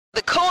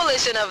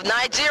coalition of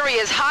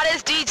Nigeria's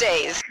hottest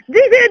DJs.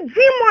 DJ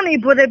G-Money,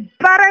 but the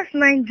baddest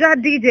Niger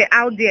DJ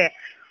out there.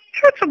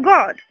 True to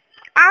God.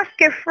 Ask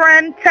a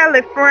friend, tell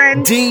a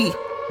friend.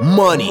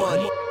 D-Money.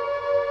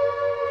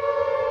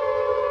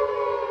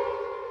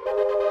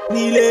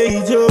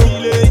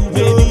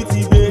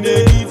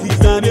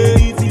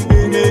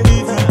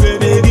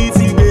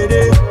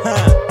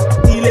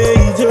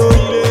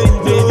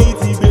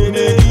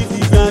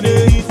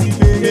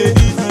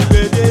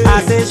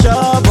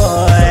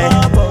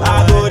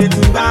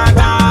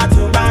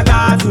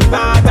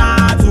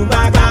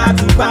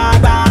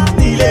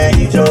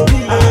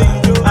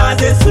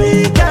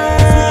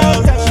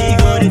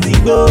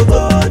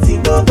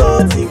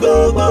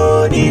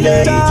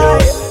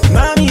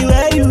 Mommy,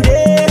 where you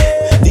there?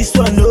 This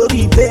one no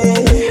be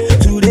pay.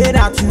 Today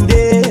not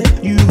today.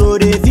 You go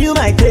dey feel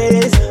my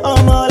taste.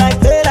 More like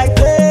play.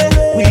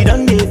 We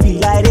done dey feel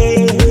like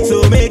it.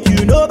 So make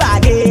you know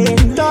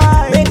again.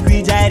 Make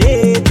we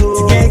gyrate.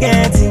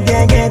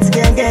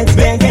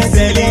 Get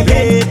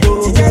celebrate.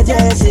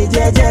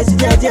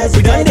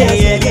 We done dey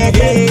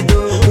elevate.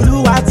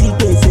 Oluwa ti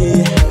pèsè.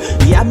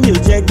 Ìyá mi ò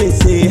jẹ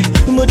gbèsè.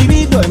 Mo di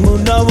big boy, mo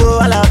náwó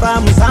Alaba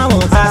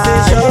Musawọn. I say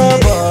sure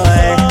boy.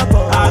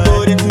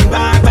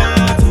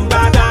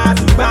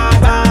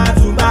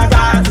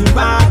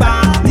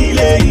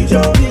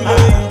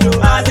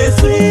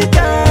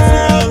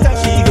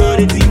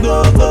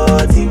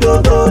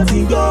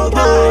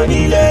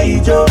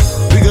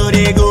 We go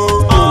dey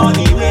go all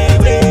the way,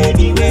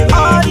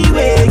 all the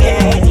way,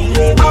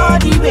 yeah, all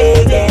the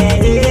way,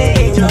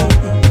 yeah.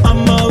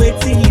 I'm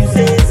waiting, you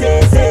say,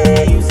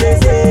 you say,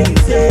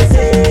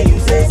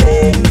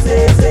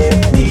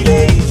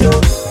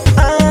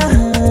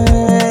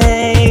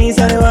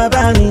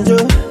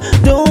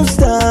 don't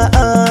stop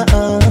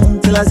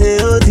till I say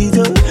oh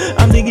Tito.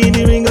 I'm digging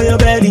the ring on your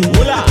belly.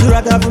 You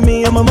rock out for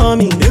me and my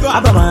mommy.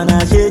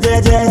 Abamana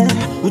jeje.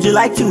 Would you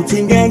like to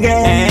ting gang?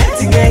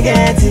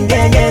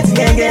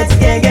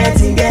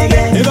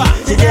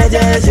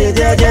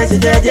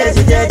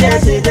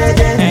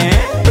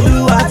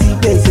 Oluwa ti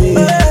pèsè.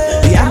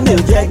 Ìyá mi ò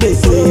jẹ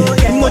gbèsè.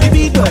 Mo di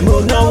big boy, mo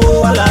náwó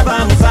Alaba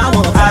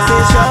Musawọn. I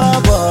say sure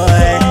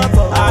boy.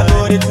 I go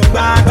dey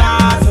tùgbàgbà.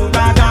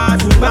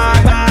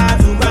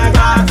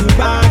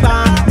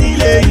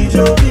 Nílé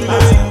ijó.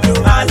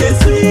 I say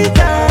sweet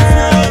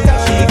girl.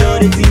 She go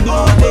dey tingo.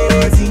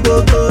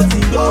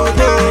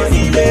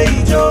 Nílé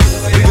ijó.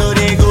 We go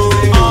dey go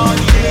all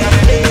the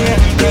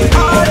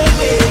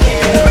way.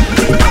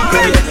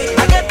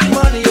 I get the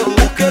money, oh,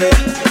 ukere.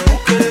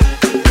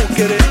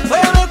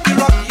 Where make we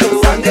rock you?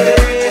 Sangere.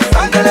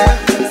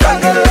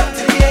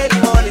 Till the early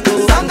morning, oh,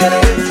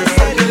 sangere.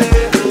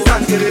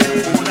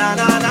 Oh na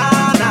na na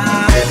na.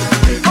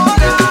 Oh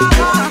na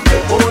na.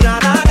 Oh na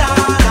na na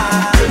na.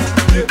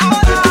 Oh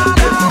na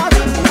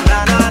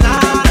na na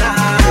na.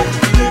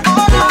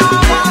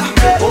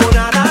 Oh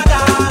na na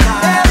na na.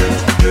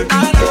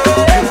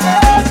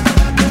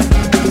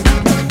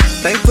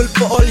 Thankful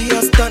for all he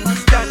has done.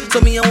 So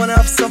me, I wanna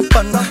have some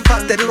fun.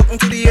 Steady rocking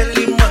to the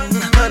early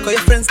morning. Call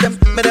your friends,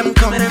 make them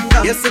come.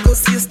 Yes, I go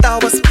see a star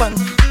was fun.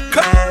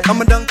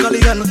 I'm a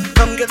Dunkalian,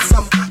 come get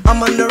some.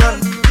 I'm on the run.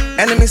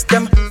 Enemies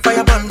them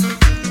fire burn.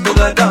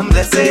 Booga dumb,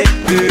 let's say,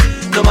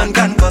 no man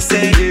can go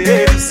say,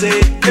 you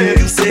say.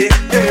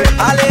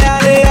 Ale.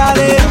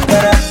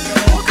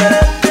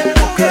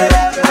 Ukere.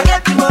 I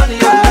get the money,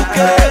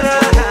 ukere.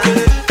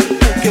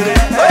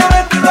 Where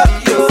make we rock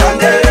you?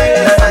 Sangere.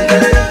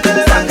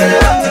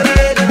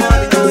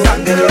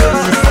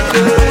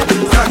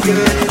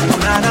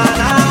 Na na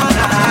na na.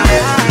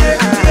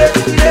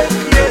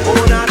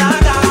 Oh na na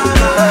na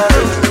na.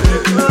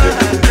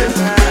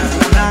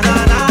 Na na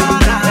na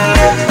na.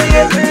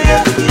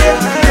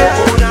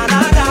 Oh na na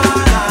na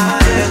na.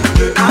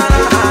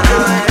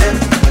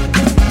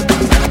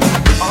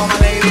 All my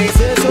ladies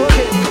is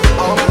okay.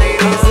 All my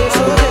ladies is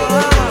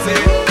okay.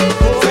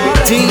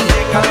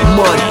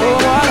 D-Money.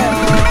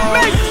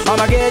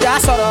 I'ma get that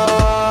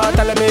sorrow.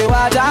 Telling me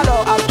what I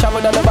know. I've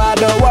traveled all over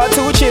the world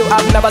to chill.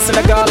 I've never seen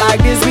a girl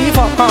like this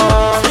before.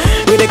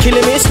 They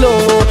killing me slow,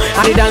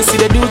 and the dance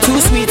they do too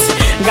sweet.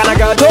 Gonna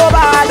girl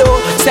Tobado,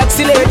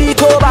 sexy lady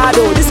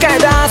Tobado. This kind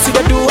of dance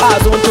they do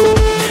as on to.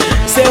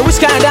 Say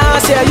which kind of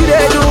dance yeah, you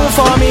they do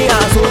for me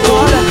as on to.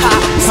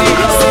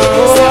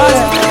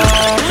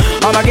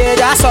 I'ma get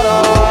that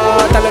sorrow.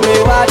 Telling me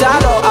what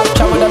I know. I've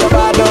traveled all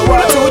over the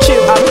world to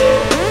chill.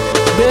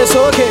 It's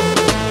okay.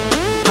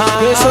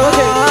 It's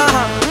okay.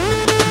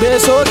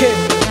 It's okay.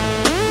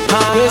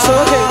 It's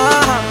okay.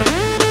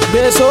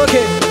 It's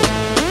okay.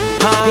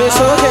 It's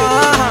okay.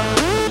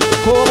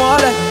 Come on.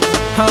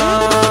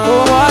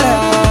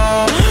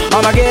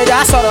 I'ma get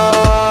that sorrow.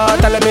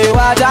 Telling me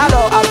what I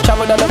know. I've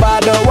traveled all over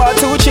the world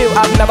to chill.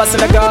 I've never seen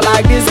a girl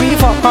like this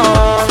before.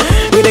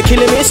 They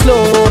killing me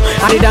slow,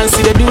 and the dance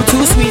they do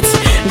too sweet.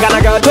 Gonna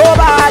girl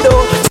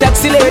Tobado,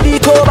 sexy lady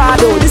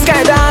Tobado. This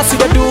kind of dance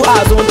they do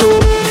as on to.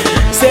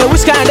 Say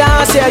which kind of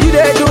dance yeah, you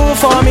they do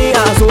for me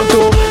as on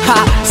to.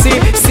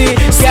 See,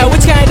 yeah,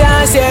 which kind of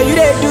dance yeah, you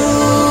they do.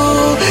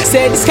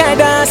 Say this kind of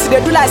dance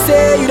they do like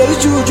say you they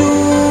juju.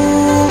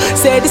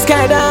 this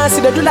kind of dance,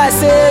 they do like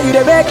say you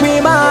they make me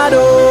mad,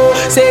 oh.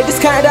 Say this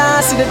kind of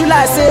dance, they do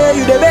like say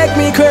you they make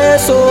me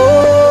crazy,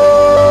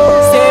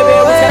 oh. Say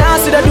baby, what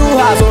dance they do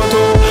has on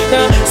to.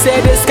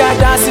 Say this kind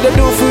of dance they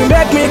do for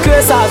make me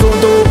crazy as on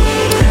to.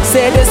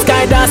 Say this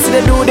kind of dance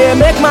they do, they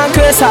make man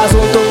crazy as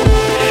on to.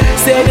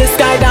 Say this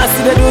kind of dance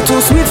they do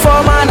too sweet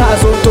for man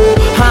as on to.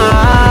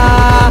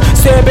 Ha.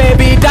 Say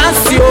baby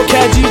dance yo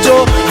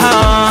kejijo,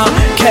 ha.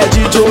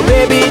 Kejijo,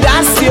 baby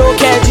dance yo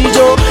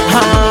kejijo,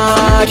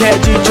 ha.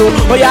 Kejijo,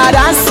 oh yeah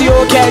dance yo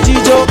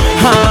kejijo,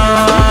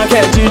 ha.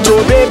 Kejijo,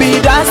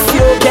 baby dance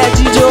yo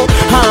kejijo,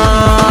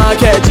 ha.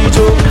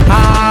 Kejijo,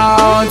 ah.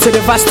 Until the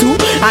verse 2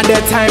 and the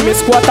time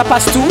is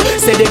 2:15.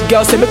 Say the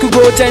girl say make you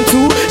go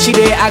 10-2. She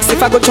dey ask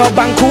if I go chop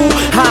banku,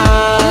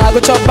 ha. I go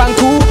chop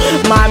banku.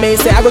 Mommy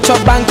say I go chop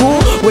banku.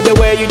 With the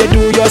way you dey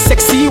do your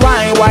sexy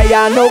wine, why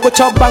I no go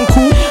chop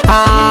banku?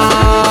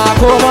 Ah,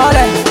 come on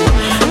then.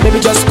 Baby,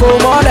 just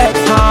come on it,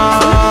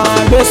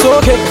 it's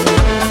okay,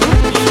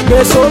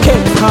 it's okay,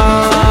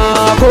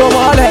 come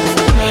on it.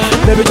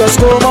 Baby, just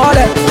come on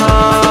it,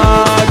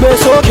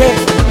 it's okay.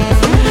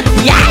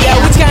 Yeah,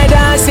 which kind of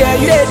dance yeah,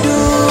 you they do?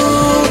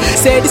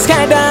 Say this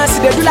kind of dance,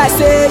 they do like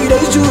say you they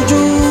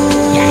juju.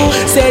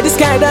 Say this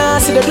kind of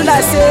dance, they do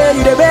like say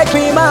you they make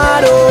me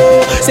mad,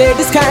 oh. Say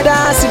this kind of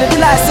dance, they do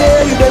like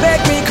say you they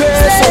make me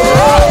crazy.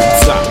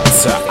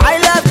 I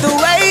love the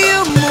way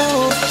you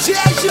move.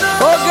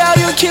 Oh girl,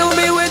 you kill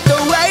me with the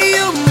way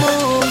you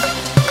move.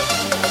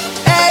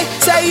 Hey,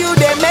 say you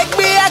they make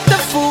me act a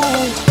fool.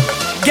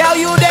 Girl,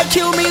 you they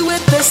kill me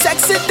with the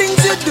sexy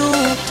things you do.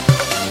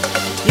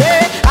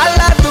 Yeah, I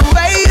love the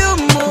way you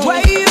move.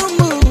 Way you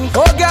move.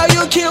 Oh girl,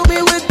 you kill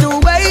me with the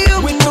way you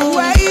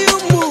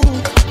move.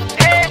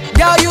 Hey,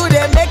 girl, you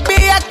they make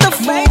me act a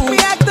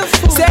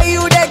fool. Say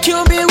you they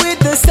kill me with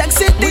the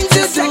sexy things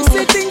you do.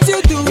 Sexy things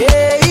you do.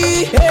 Yeah,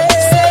 yeah.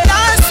 Say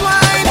that's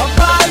why.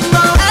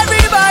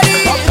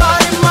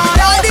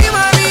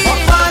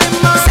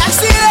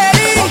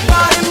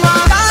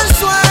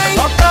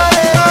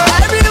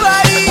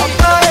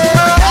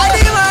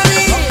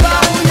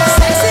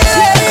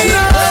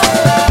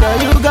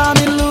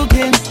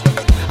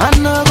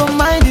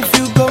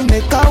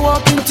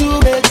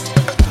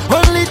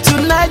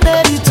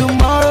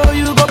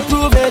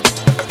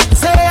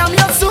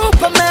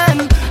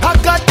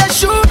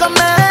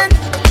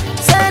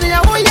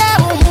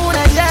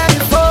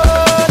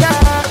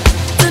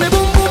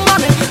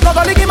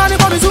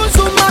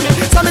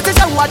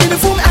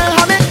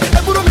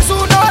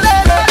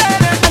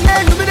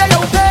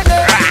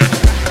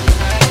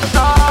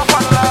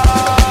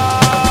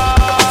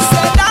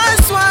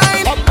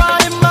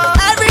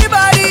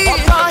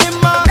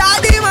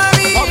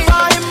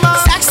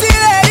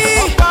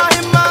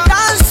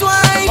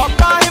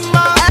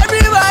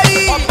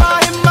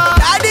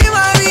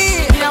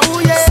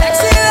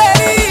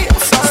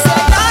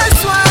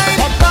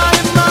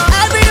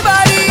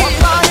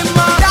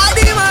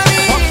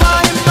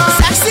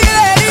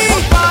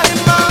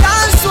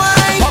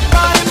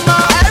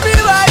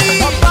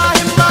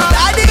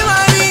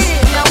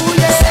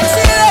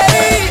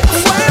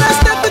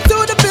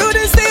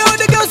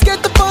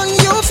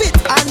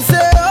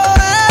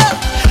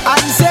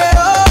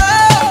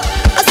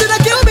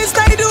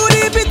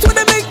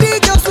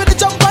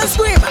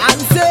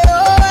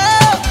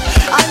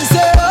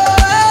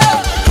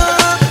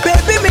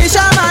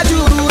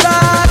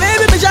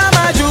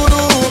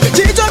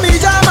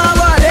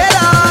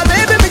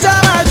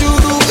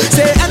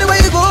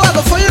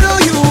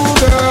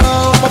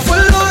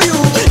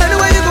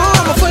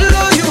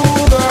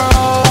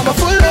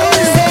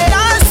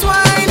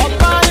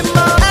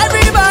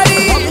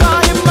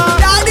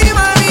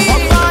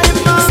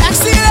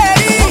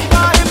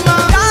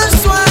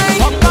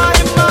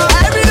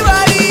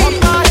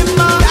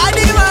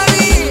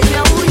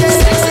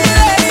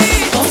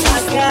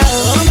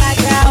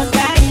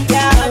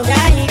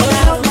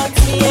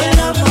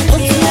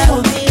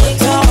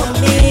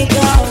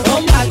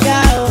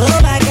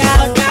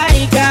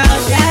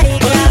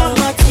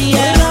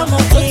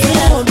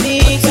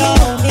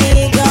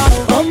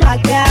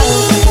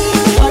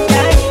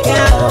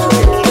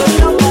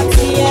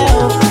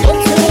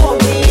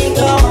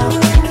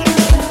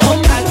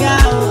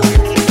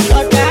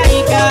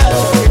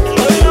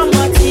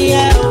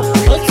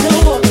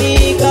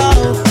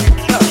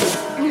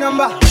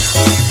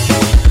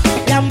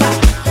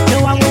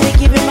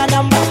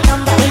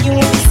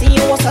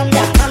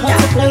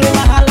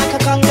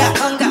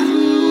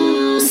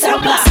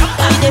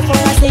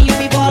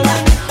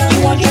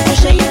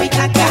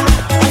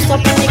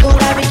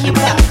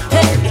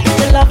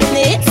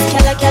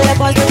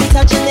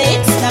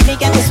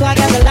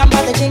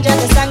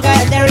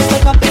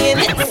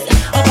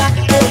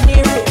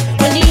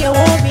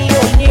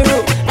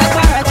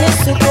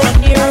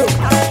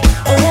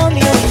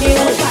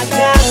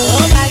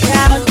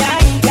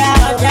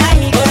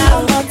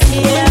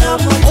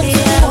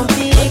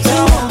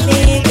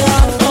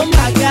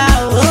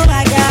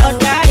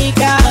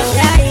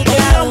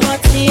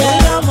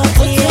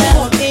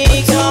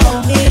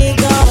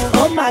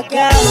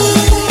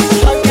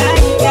 girl.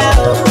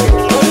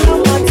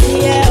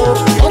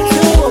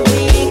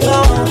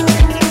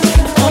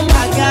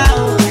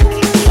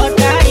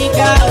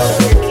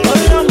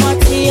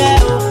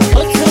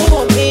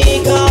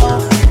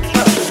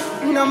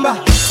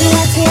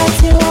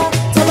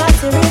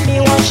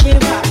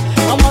 shiver.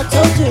 I'm on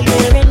top to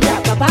Mirinda,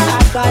 Baba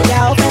Agaya,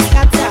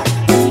 Obescata.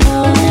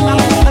 I'm on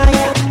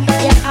fire,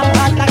 yeah, I'm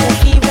hot like a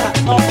fever.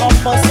 I'm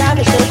more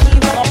savage, no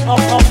fever. I'm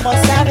more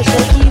savage, no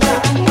fever.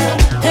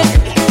 Hey,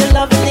 the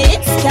loving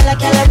it,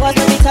 Kella boys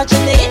will be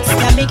touching it.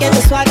 Now me get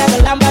the swagger, the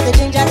lamba, the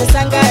ginger, the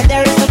sanga, and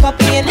there is no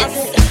copy in it.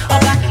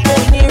 Oba,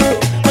 Oniru,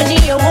 Oni,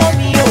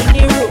 Owomi,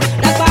 Oniru.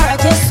 Like Barra,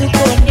 just to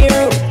go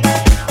Oniru.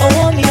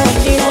 Owomi,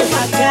 Oniru, oh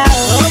my God,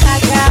 oh my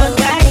God, oh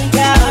my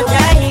God,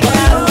 oh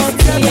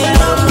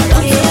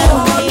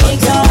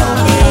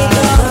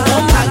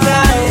my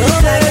God, oh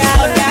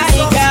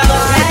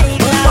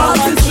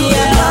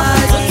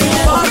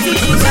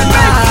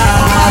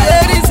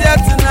ladies here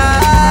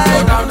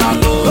tonight. Low down,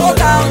 low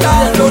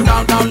down,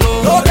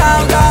 low down,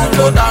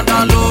 low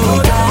down,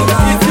 low down.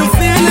 If you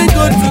feeling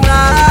good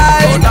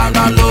tonight, low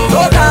down,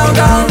 low down,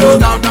 low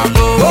down,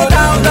 low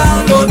down,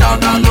 low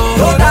down,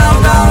 low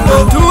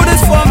down. Do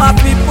this for my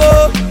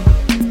people,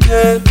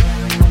 yeah.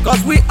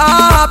 'Cause we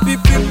are happy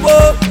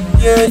people,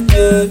 yeah,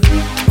 yeah.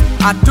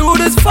 I do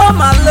this for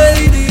my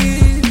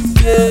ladies,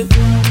 yeah.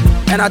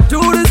 And I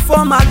do this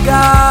for my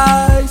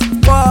guys,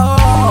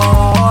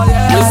 whoa,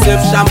 yeah. We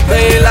sip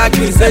champagne like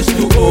it's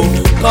H2O,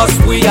 'cause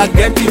we are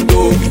getting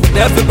low.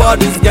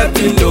 Everybody's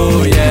getting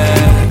low, yeah.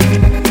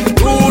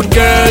 Good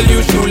girl,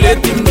 you should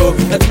let him know.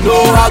 Let's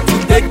know how to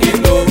take it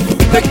low.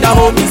 Take that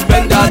home and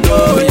spend that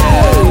dough,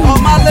 yeah. All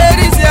my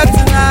ladies here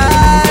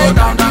tonight. Go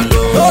down, down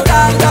low. Go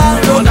down,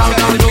 down, go down,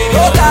 down low.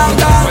 Go down,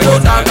 down, go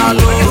down, down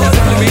low.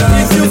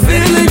 If you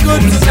feeling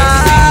good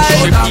tonight,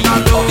 go down, down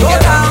low. Go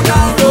down,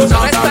 down, go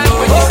down, down low.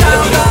 Go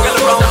down, down,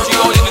 go down, down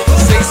low. You need to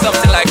say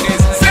something like this.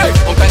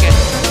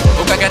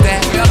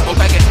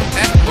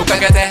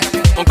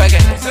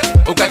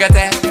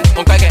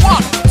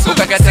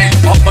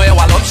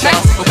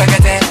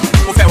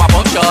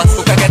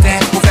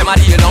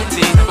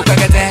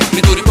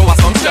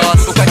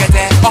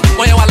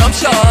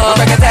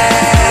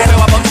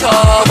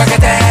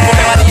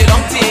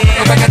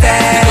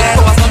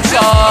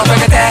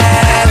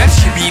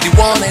 She be the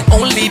one and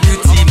only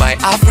beauty, my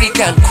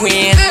African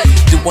queen,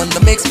 the one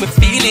that makes me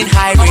feeling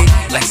high rate.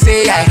 Like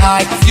say I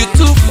high, you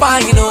too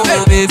fine, oh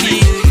baby.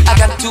 I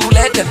got to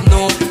let them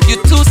know you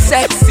too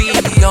sexy,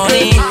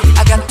 honey.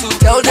 I got to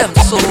tell them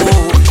so.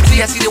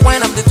 See, I see the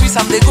wine, I'm the twist,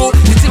 I'm the go.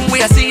 The thing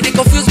way I see, they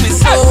confuse me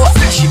so.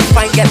 She be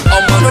fine, get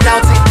no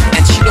doubt it.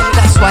 And she know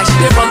that's why she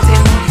dey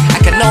frontin'. I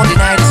cannot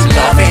deny this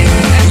loving.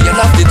 Your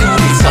love to do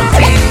me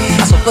something.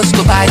 I'm supposed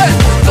to buy you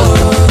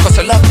photo, 'cause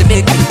your love to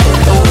make me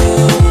photo.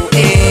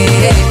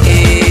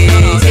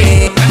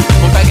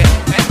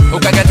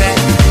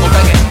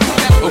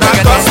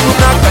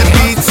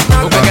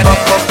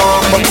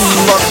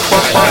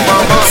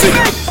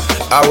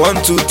 I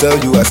want to tell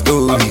you a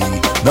story,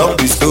 not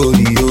the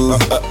story, oh.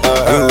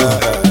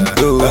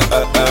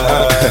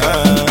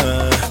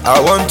 I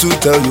want to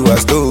tell you a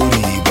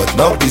story, but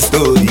not the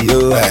story,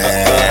 oh.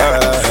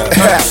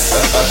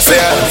 Say,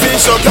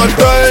 fish up on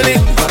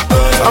darling,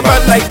 I'm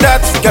not like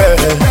that,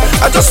 girl.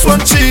 I just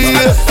want you,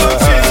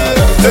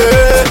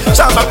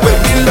 Chama when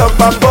me love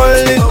my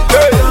boiling,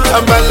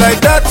 I'm not like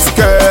that,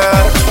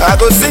 girl. I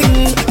go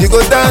sing, you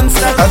go dance,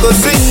 I go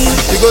sing,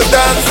 you go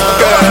dance,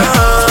 girl.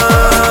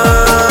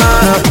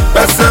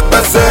 Passa,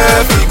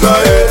 fica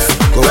esse,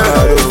 go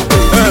maro,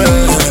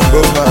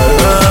 go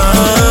maro.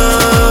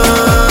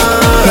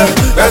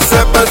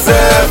 Passa,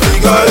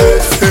 fica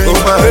esse, go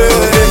maro.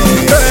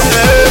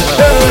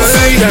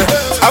 See,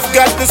 I've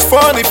got this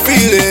funny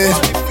feeling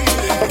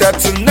that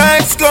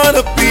tonight's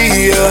gonna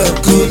be a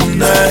good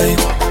night.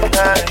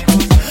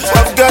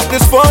 I've got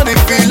this funny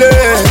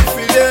feeling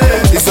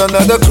it's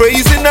another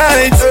crazy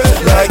night,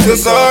 like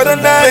this other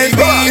night.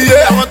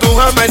 Yeah, I want to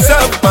have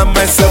myself by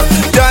myself,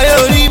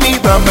 diary me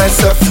by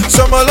myself,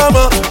 Shama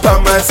Lama by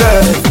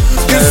myself.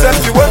 You said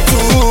you want to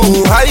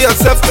hide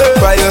yourself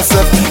by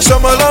yourself,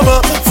 Shama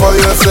Lama for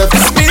yourself.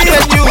 It's me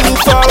and you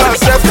for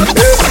ourselves,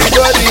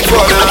 everybody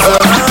for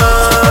themselves.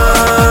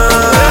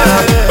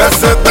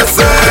 Passa,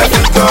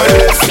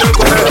 victorious.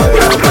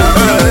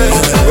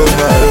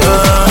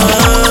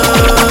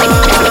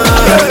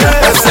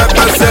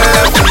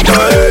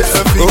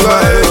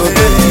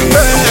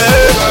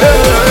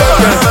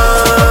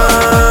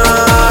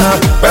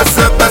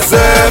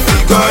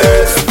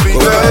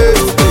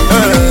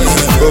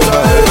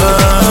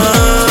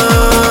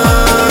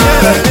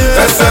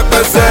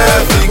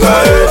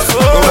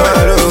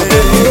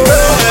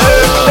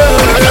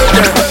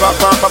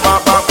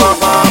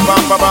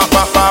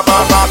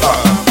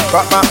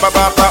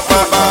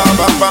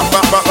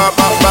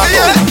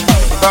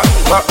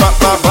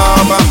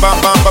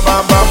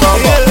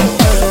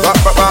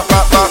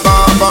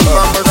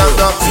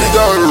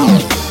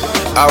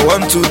 I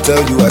want to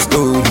tell you a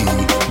story,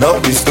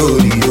 not the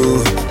story,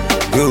 yo.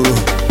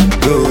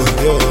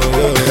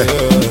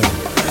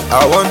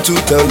 I want to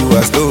tell you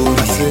a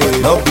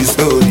story, not the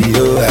story,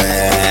 yo.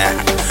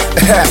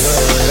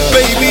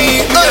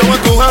 Baby, I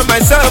want to have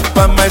myself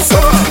by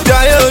myself,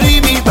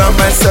 diary me by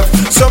myself,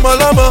 Shama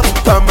Lama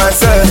by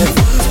myself.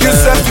 You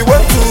said you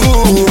want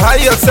to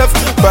hide yourself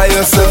by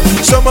yourself,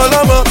 Shama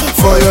Lama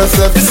for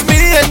yourself. It's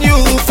me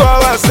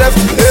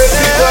yourself.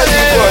 Everybody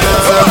for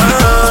themselves.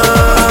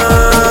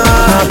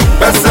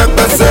 Pese,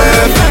 pese,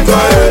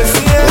 everybody.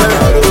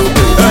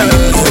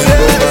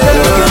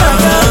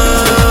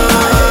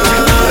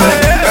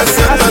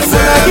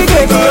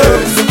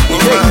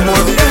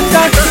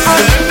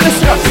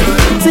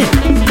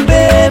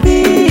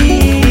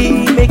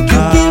 Baby, make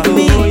you give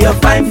me your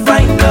fine,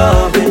 fine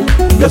loving,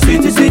 your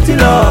sweetie, sweetie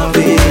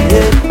loving.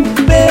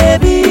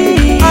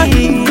 Baby,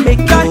 make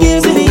you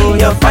give me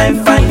your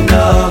fine, fine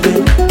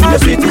loving, your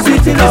sweetie,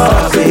 sweetie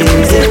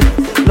loving.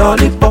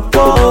 Lollipop,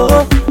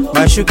 oh,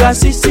 my sugar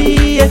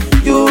sissy, yeah.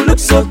 You look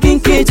so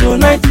kinky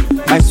tonight,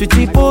 my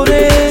sweetie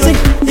porezi.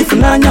 If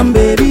nanyam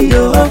baby,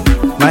 oh,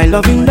 my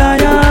loving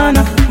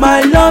Diana,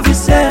 my love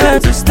is here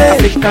to stay.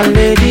 African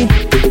lady,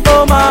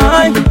 oh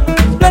my,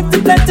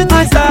 plenty, plenty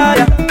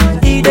desire.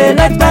 He dey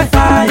light my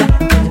fire,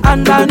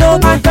 and I know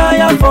I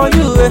fire for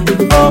you.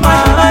 Oh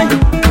my,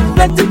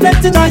 plenty,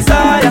 plenty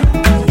desire.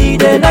 He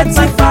dey light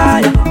my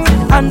fire,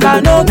 and I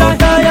know I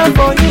fire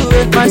for you.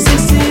 My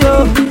sissy,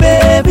 oh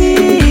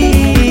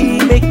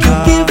baby, make you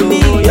give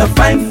me your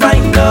fine,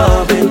 fine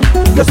loving,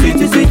 your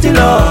sweetie, sweetie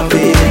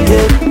loving.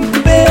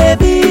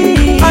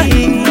 Baby,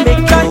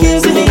 make you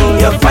give me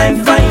your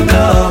fine, fine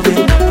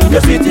loving,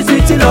 your sweetie,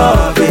 sweetie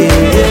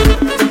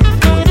loving.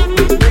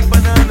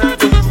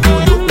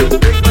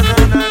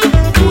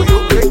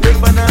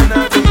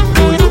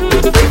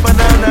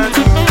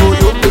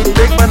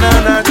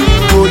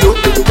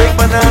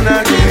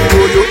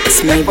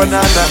 Take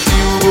banana,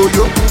 you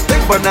yo.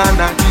 Take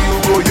banana,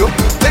 you yo.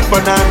 Take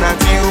banana,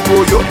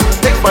 you yo.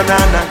 Take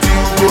banana,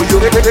 you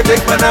yo.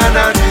 Take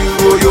banana,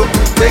 you yo.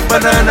 Take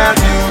banana,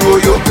 you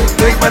yo.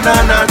 Take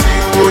banana,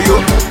 you yo.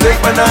 Take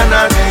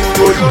banana,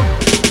 you yo.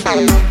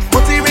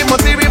 Motiri,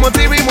 motiri,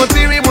 motiri,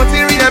 motiri,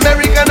 motiri,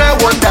 American I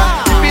wonder.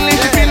 She feeling,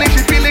 she feeling,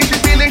 she feeling, she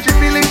feeling, she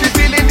feeling, she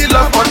feeling the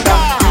love under.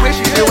 The way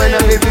she say when I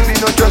live,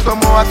 no just no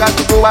more. I got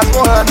to go ask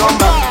for her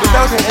number.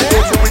 Without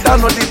hesitation, without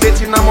no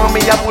debating, I'm on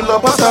me. I pull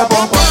up a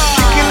bumper.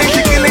 She killing,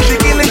 she killing, she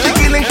killing, she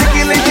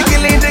killing, she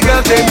killing the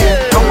girl them.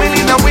 I'm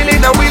willing, I'm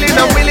willing, I'm willing,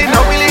 I'm willing,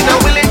 I'm willing, I'm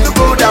willing to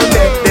go down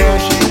there. Then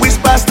she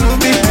whispers to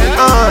me,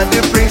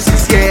 the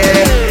princess, yeah.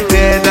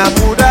 Then I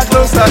pull her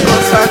closer,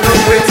 closer, no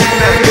waiting.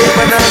 I take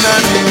banana,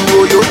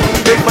 oh yo,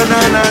 take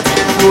banana,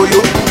 oh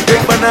yo, take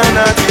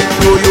banana,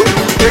 oh yo,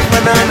 take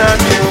banana,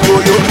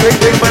 oh yo,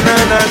 take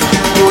banana,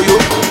 oh yo,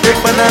 take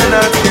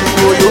banana,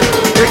 oh yo,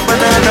 take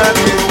banana,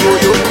 oh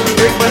yo,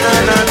 take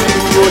banana,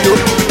 oh yo,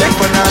 take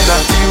banana,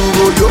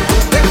 oh yo.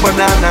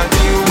 Banana,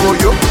 you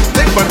yo.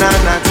 Take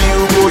banana,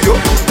 you yo.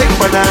 Take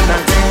banana,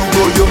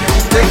 you yo.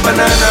 Take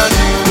banana,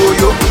 you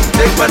yo.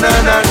 Take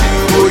banana,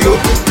 you yo.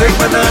 Take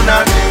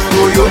banana,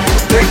 you yo.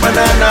 Take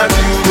banana,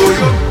 you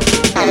yo.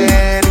 And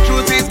the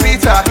truth is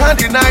bitter, can't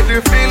deny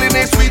the feeling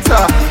is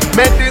sweeter.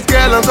 Met this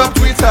girl on top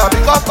Twitter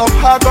because of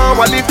her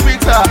gone while it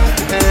Twitter.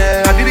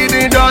 I did it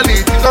in Dolly,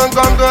 she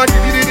gone, she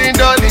did it in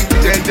Dolly.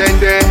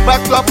 Then,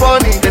 backed up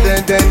on it.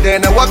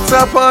 Then I walked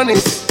up on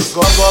it. Go,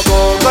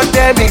 God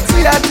damn it.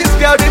 See that this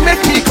girl, they make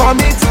me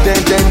commit.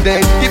 Then,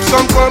 keeps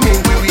on coming.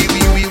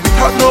 We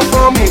thought no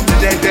for me.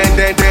 Then,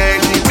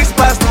 she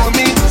whispers to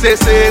me.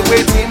 Say,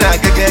 waiting, I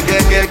get.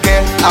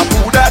 I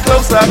pull that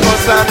closer,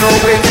 cause I know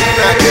waiting.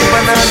 I take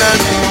banana,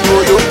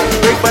 yo.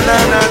 Take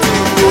banana,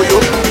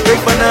 yo. Take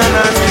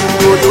banana,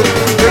 yo.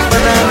 Take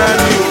banana, yo.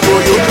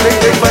 Take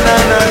banana,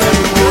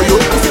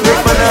 yo.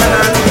 Take banana,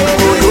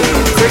 yo.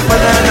 Take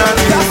banana,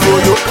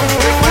 yo.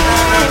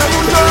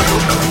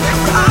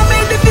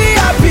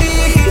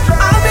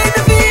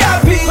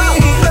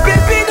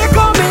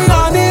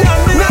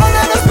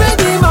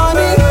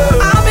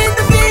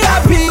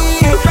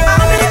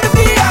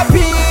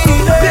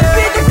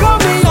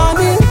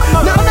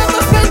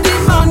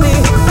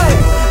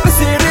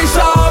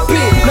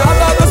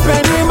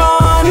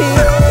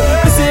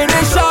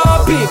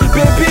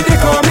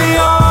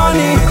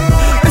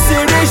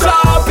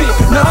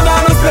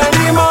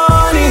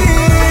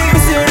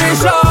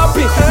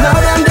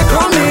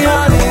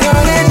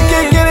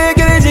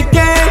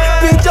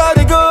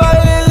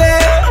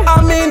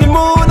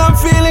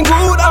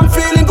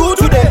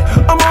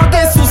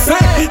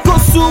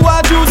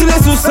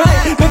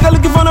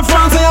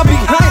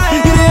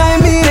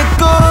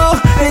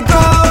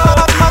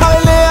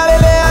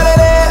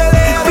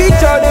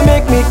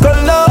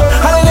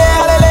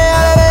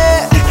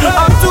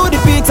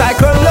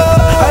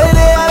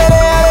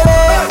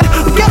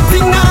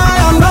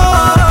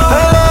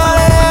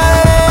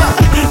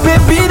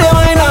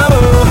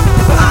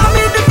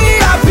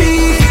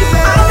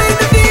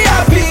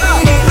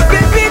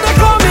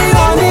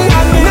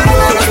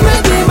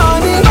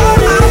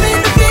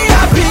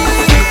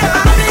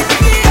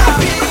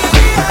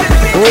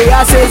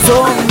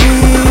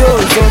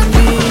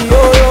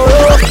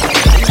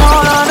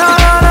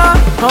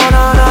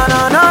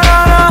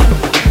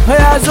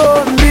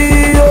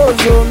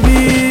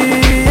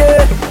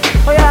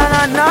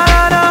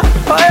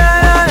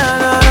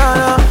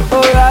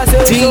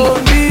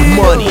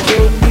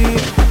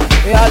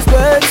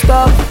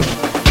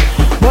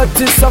 But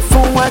it's a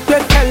phone I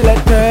can tell it.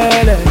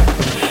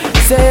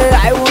 Say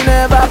I will never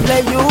never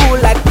play you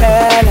like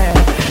Pele.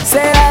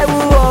 Said I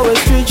will always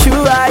treat you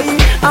right,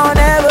 I'll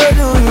never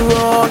do you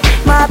wrong.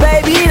 My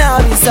baby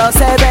now be so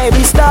say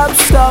baby stop,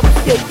 stop,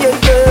 yeah,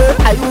 yeah,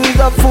 yeah. I will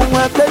go for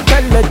my Pele.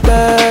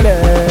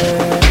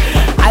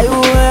 I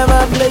will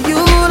never play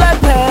you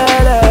like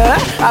Pele.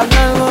 I'm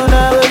not gonna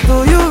never do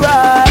you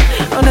right,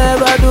 I'll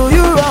never do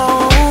you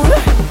wrong.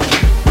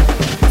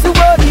 So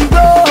body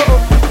go,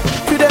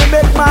 could they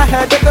make my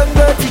head a gun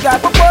dirty guy?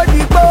 But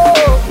body go,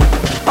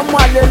 I'm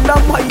all in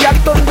love, my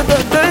yak on the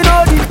gun, they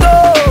know the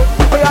door.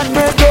 I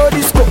need go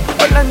disco,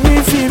 all I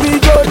need for me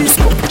go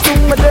disco. To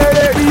my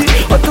lady,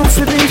 or to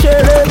finish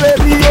it,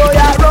 baby, oh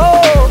yeah,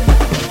 roll.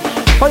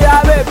 Oh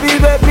yeah, baby,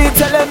 baby,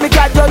 tell me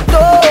catch your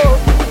toe.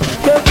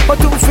 Or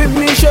to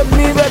finish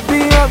me, baby,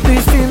 I'm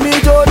this for me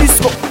go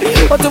disco.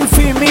 Or to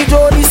feel me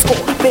go disco,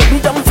 baby,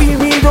 don't feel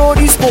me go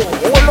disco.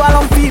 All while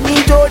I'm feel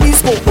me go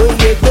disco. Oh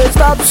yeah, they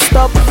stop,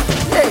 stop.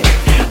 Hey,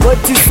 what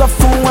is up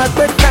for my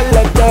better?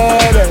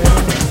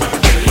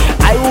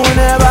 I will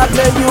never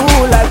play you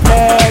like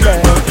Pele.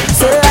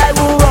 Say I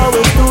will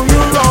always do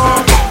you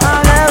wrong,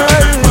 I'll never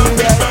do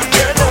that.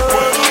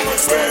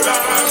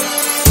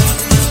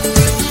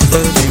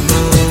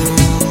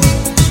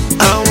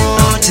 I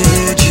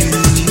wanted you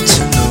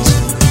to know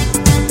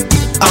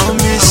I'll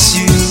miss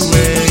you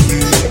where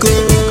you go.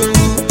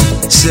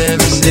 7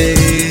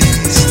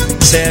 days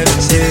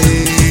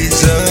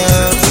of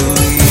the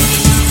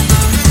week.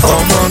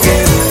 Oh my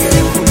girl,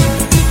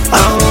 I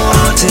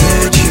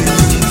wanted you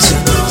to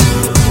know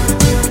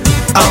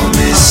I'll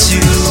miss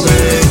you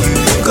where you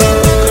go.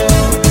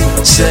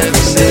 7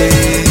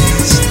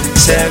 days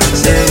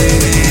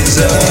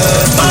of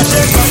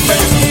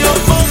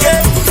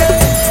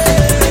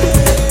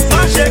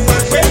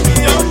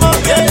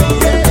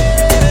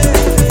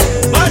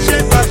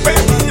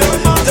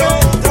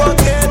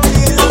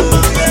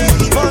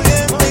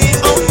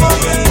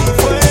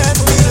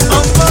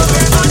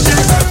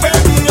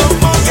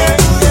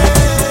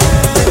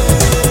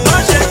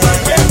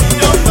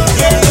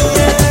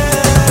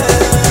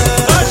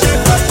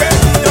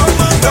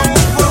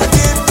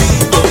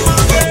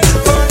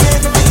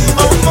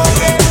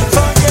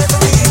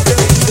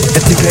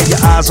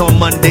on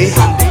Monday,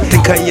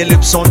 think of your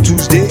lips on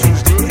Tuesday,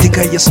 think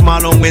of your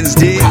smile on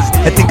Wednesday,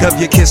 I think of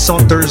your kiss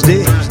on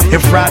Thursday,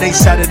 and Friday,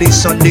 Saturday,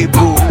 Sunday,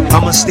 boo.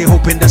 I'ma stay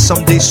hoping that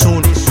someday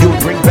soon you'll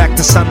bring back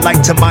the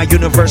sunlight to my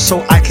universe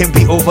so I can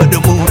be over the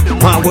moon.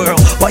 My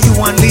world, why you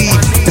want leave?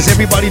 Cause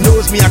everybody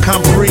knows me, I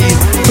can't breathe.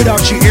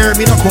 Without you here,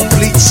 me not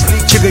complete.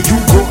 Chigga, you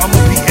go, I'ma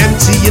be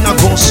empty, you're not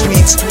gon'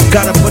 sweet.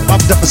 Gotta put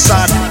up the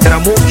facade that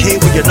I'm okay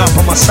when you're not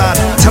by my side.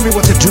 Tell me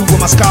what to do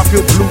when my sky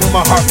feel blue, when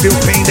my heart feel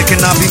pain that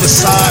cannot be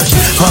massaged.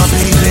 Oh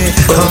baby,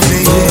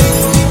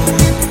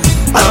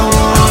 I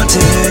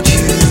wanted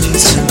you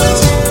to know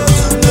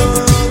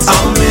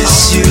I'll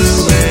miss you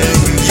when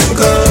you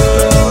go.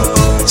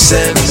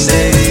 7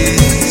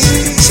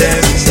 days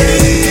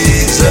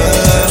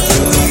of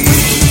the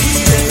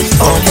week.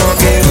 Oh my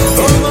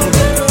girl,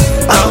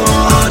 I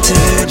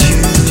wanted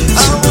you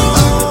to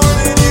know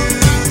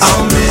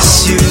I'll miss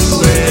you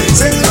when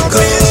you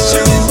go.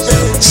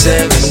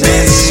 7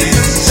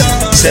 days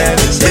of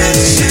the week.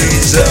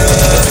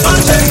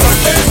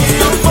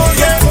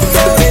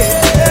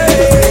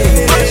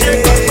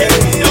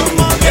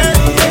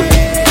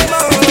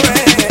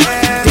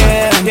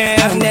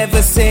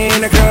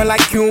 A girl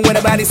like you with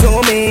a body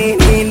so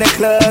mean in the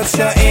club,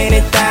 shutting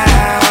it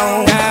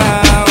down.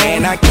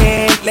 And I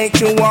can't let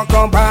you walk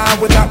on by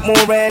without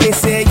more really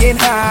saying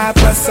hi.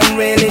 Plus I'm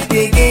really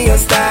digging your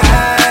style.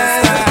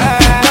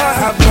 Lord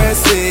have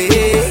mercy,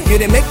 you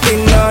didn't make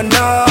me no.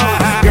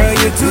 Girl,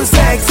 you're too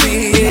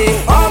sexy.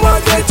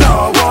 Almost get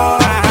your wall.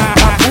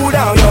 I pull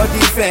down your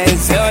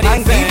defense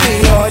and give me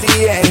your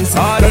audience.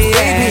 Cause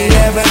baby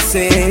never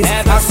says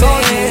I saw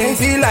you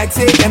feel like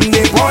taking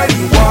the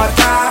boiling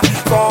water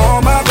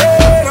for my bread.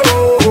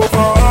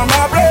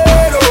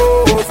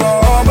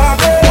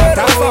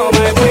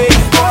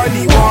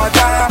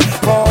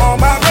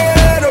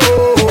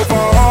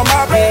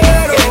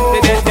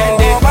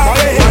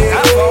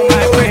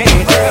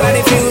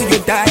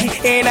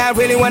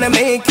 Wanna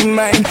make you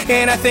mine,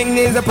 and I think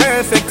this is a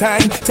perfect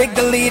time. Take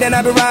the lead and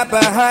I'll be right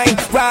behind,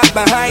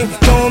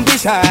 don't be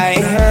shy.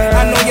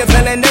 I know you're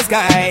feeling the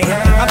sky,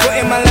 I'm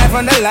putting my life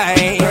on the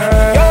line.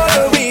 You're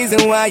the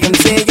reason why I'm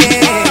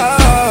singing.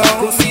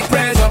 Go see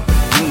pressure,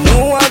 you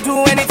know I'll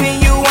do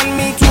anything you want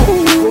me to.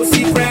 Go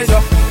see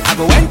pressure, I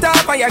go and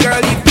top on your girl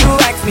if you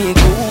ask me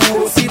to.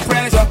 Go see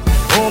pressure,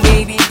 oh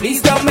baby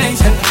please don't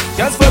mention,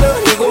 just for the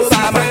ego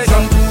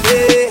version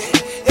today.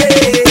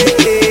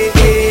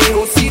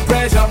 Go see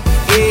pressure.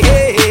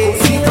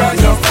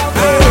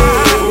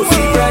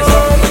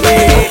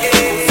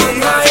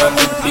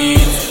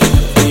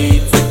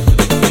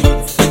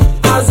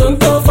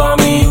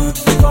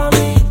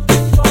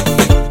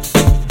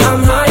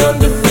 I'm high on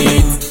the beat.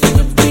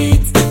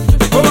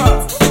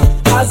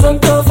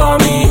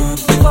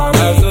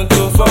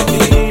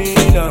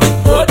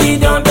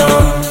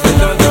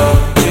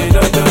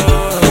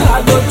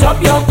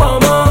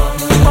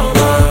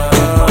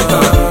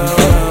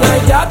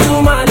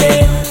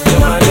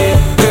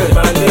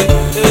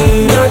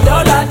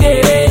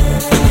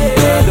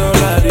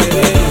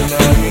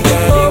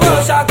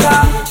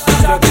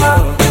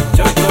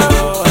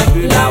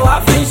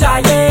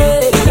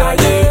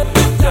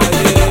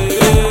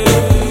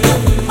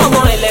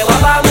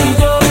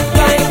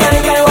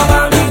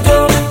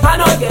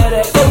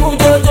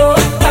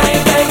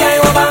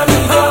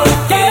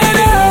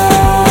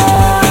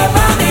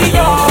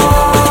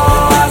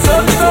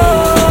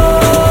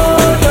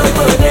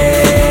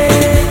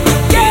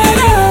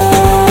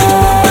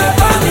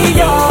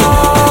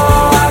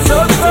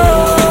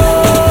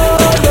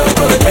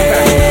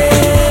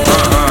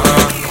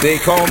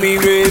 call me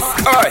Race.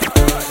 Alright.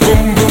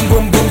 Boom, boom,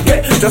 boom, boom,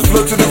 get. Just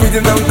flow to the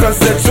rhythm and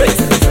concentrate.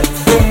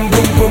 Boom,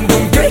 boom, boom,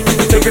 boom, get.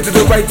 Take it to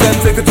the right and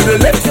take it to the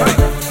left.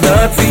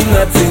 Naughty,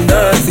 naughty,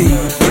 naughty.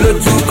 Follow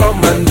to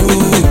come and do.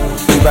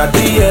 The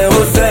body, yeah,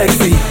 oh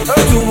sexy.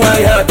 Do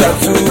my heart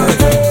tattoo.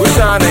 We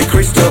shine a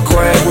crystal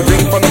clear. We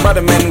drink from the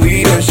bottom and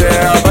we don't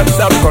share. But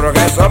some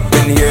choreographs up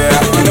in here.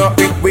 You know,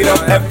 we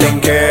don't have to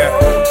care.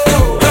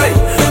 Hey,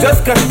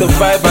 just catch the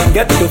vibe and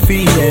get the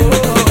feeling.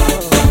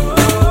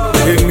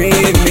 With me,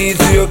 it means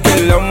you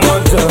kill a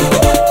monster.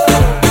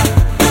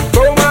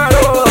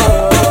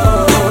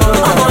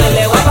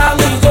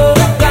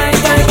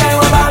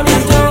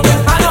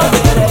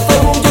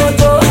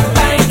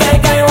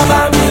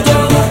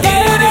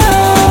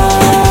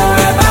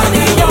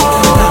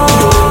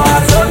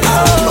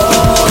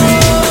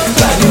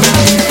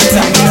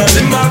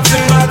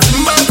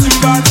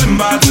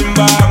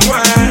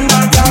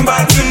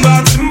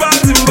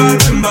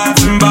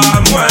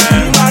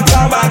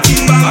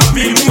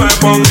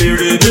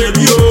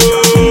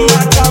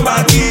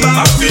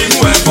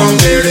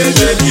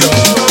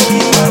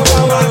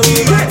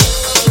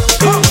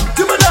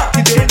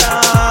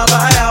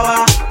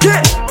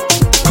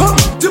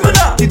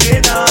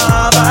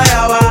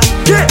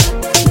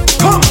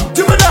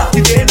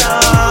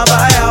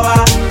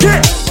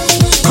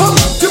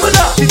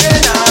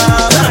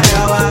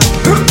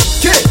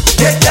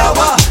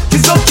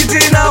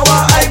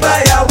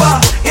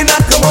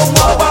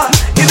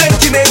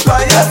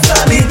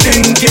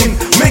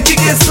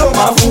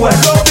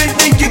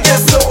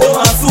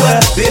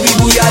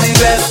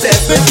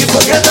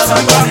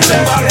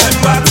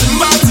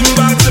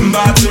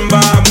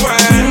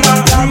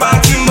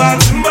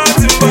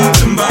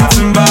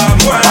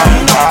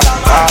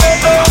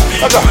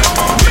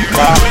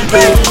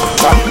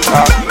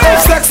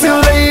 Sexy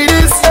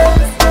ladies,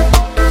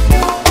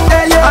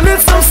 I need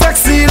some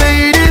sexy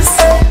ladies.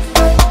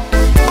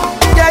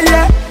 Yeah,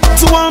 yeah,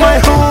 to all my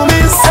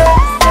homies.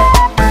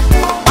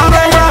 And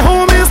all my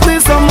homies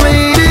need some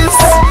ladies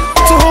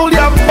to hold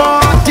your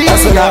body.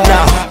 That's enough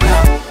now.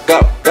 Go,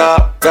 go,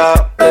 go.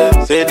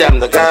 See them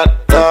the girl,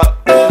 go.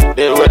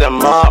 They with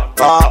them up,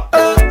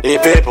 the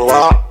people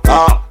up,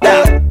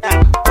 down,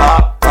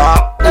 up.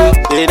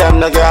 See them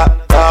the girl,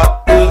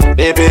 go.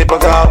 The people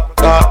go,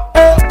 go.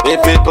 The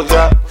people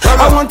go.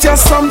 I want you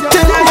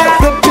something,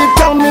 baby,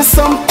 tell me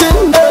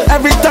something.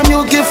 Every time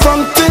you give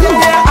something,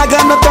 I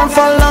got no time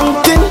for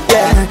long thing.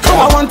 Yeah,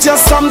 I want you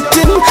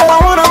something, I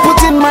wanna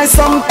put in my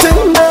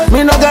something.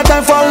 Me no got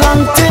time for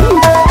long thing.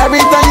 Every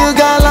time you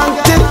got long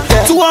thing.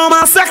 To all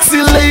my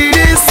sexy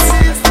ladies,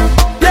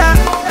 yeah,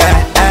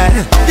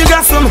 you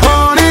got some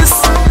honeys.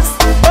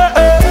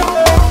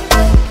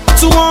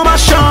 To all my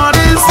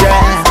shorties,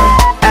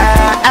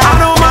 yeah, I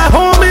know my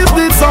homies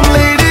need some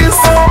ladies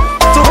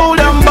to hold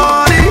them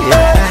body.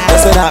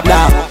 Listen up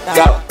now.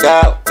 Go,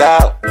 go,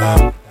 go.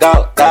 Go,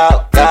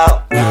 go, go.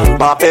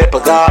 My people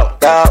go,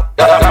 go,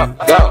 go,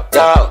 go,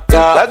 go,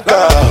 go. Let's go.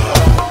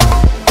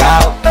 Go.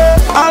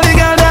 All the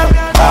girls them,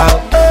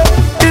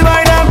 the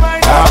boy them,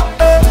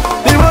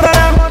 the mother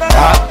them,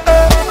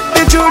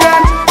 the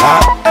children,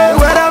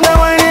 where them they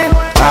whining.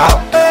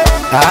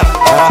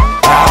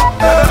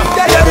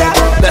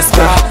 Let's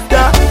go.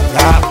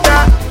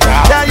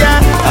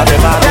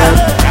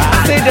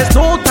 I say there's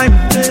no time.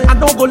 I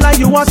don't go lie,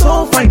 you are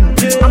so fine.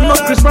 I'm not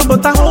Chris Brown,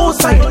 but I hold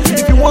side.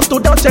 If you want to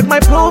down, check my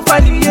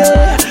profile,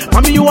 yeah.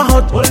 Mommy, you are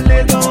hot.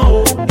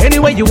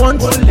 Anywhere you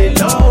want,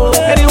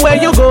 anywhere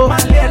you go,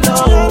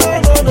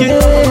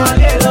 yeah.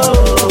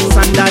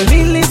 Sandal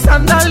lily,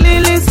 sandal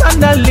lily,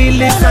 sandal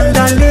lily,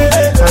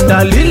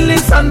 sandal lily,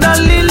 sandal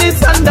lily,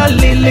 sandal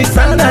lily,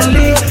 sandal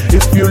lily.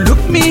 If you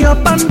look me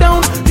up and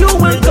down, you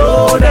will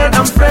know that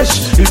I'm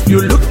fresh. If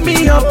you look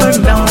me up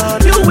and down,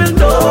 you will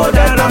know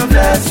that I'm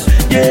blessed.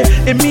 Yeah,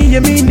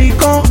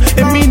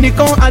 èmi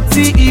nìkan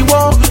àti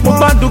ìwọ. Mo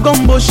gbádùn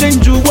gan bó ṣe ń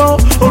juwọ́.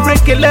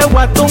 Orékelé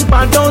wa tó ń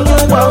padàn ló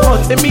wà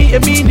hot. Èmi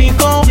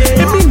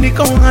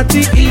nìkan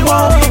àti ìwọ.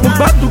 Mo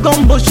gbádùn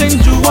gan bó ṣe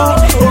ń juwọ́.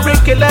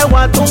 Orékelé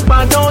wa tó ń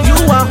padàn you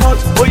are hot.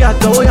 Ó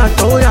yàtọ̀, ó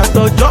yàtọ̀, ó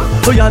yàtọ̀ jọ́.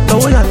 Ó yàtọ̀,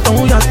 ó yàtọ̀,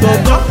 ó yàtọ̀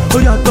gan. Ó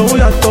yàtọ̀, ó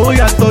yàtọ̀, ó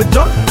yàtọ̀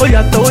jọ́. Ó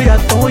yàtọ̀, ó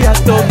yàtọ̀, ó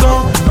yàtọ̀ gan.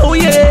 Oh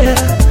yeah,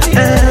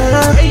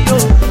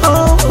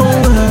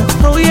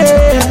 oh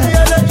yeah.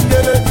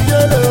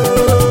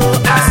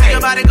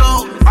 Body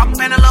go up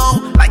and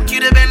low, like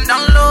you have been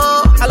down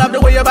low. I love the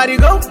way your body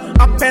go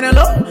up and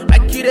low,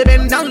 like you have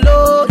been down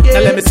low. Yeah.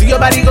 Now let me see your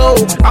body go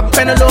up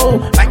and low,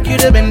 like you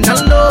have been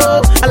down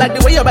low. I like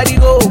the way your body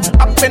go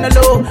up and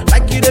low,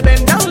 like you have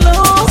been down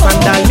low.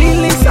 Sandal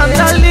lily,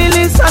 sandal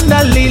lily,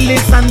 sandal lily,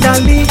 sandal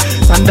lily,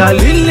 sandal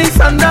lily,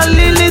 sandal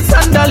lily,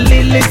 sandal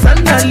lily,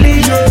 sandal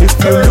lily. If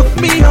you look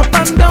me up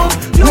and down,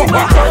 you will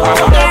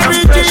know that I'm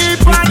fresh.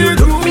 If you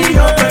look me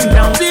up and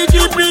down, did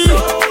you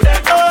breathe?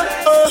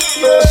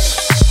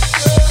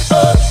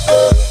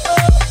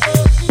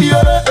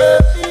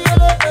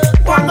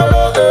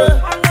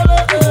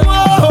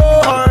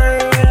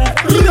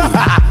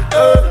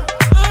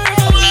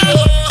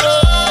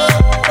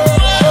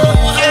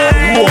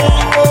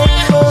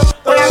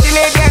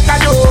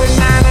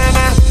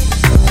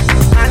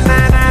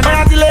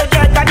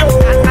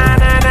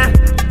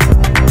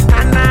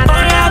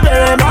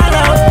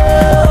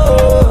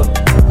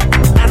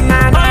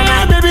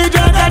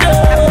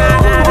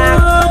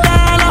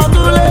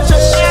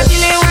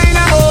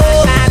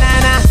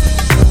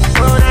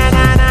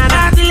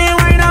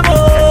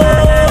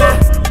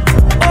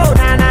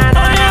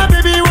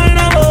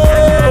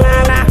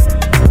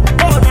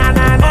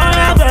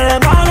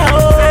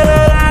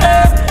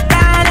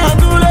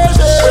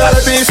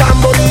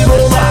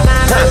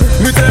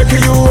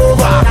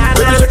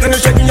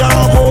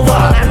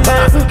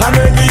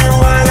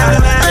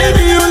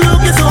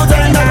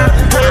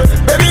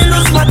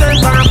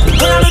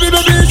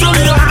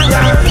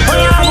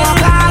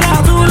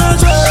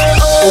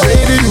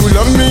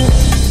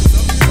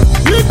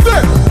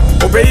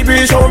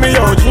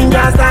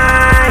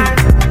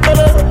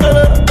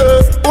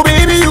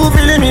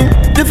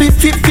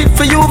 Fit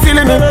for you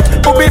feeling me.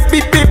 Oh,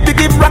 beep,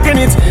 keep rocking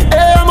it.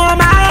 Hey,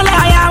 mama,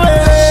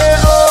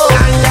 oh,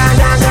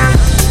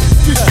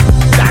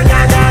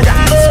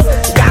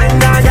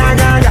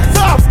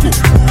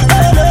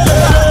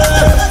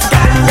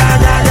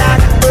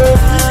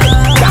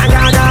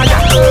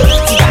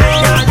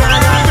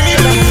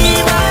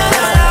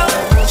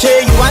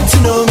 Say you want to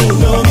know me,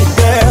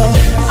 girl.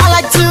 I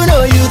like to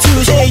know you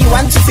too. Say you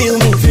want to feel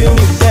me,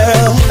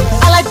 girl.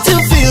 I like to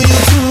feel you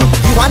too.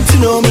 You want to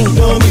know me,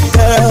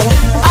 girl.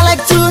 I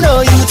like to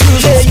know you too.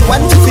 Say you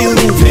want to feel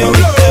me, girl.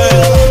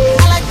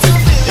 I like to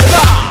feel you.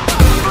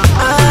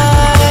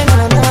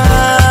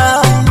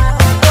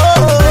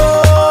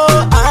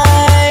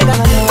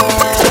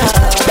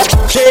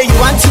 Say you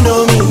want to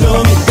know me,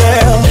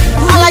 girl.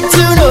 I like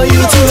to know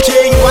you too.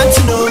 Say you want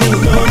to know me,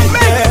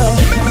 girl.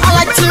 I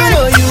like to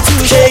know you too.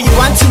 Say you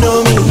want to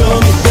know me,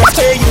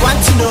 say you want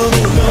to know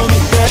me,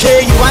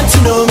 say you want to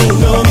know me,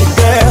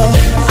 girl.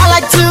 I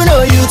like to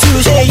know you too.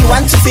 Say you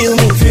want to feel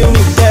me,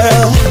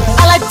 girl.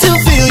 I like to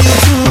feel you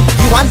too.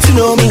 You want to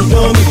know me,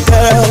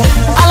 girl.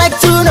 I like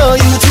to know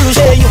you too.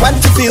 Say you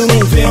want to feel me,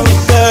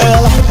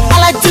 girl. I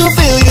like to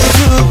feel you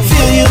too,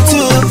 feel you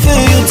too,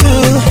 feel you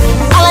too.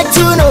 I like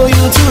to know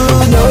you too,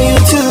 know you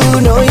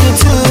too, know you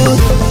too.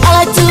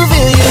 I like to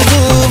feel you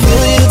too,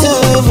 feel you too,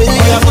 feel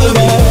you too.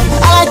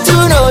 I like to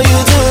know you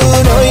too,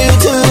 know you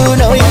too,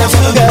 know you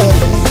too, girl.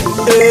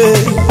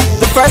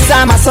 The first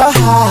time I saw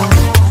her,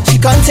 she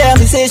can't tell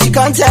me, say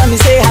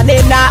her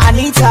name now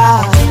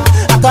Anita.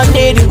 I can't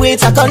date the wait,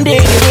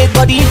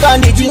 body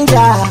on the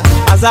ginger.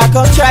 As I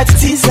come try to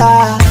tease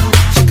her,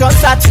 she can't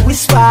start to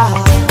whisper.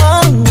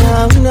 Oh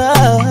no, no.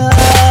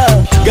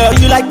 Girl,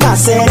 you like my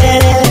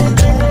serere,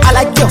 I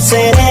like your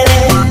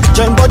serere.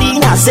 Join body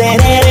now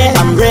serere.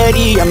 I'm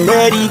ready,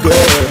 girl.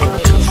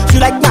 You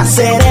like my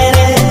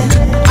serere,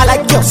 I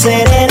like your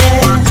serere.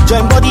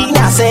 Join body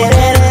now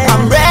serere.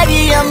 I'm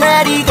ready,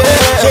 girl.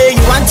 Say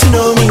you want to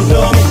know me,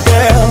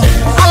 girl.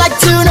 I like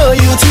to know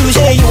you too.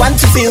 Say you want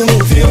to feel me,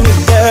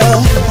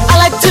 girl. I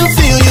like to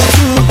feel you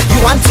too. You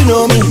want to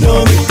know me,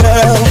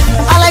 girl.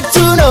 I like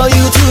to know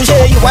you too.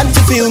 Say you want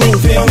to feel me,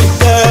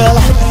 girl.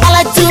 I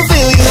like to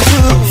feel you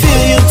too,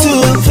 feel you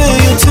too, feel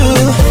you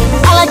too.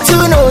 I like to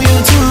know you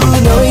too,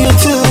 know you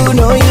too,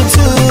 know you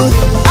too.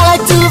 I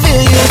like to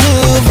feel you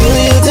too, feel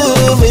you too,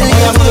 feel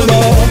you too,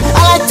 girl.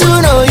 I like to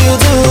know you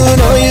too,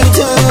 know you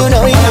too,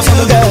 know you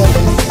too, girl.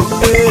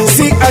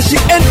 See as she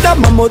enter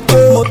my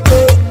moto,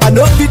 I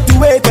know fit to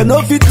wait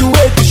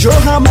to show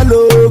her my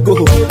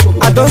logo.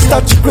 I don't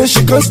stop to pray,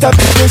 she can't stop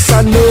to press.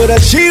 I know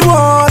that she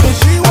want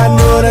it, I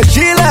know that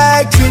she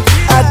likes it.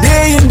 I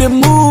day in the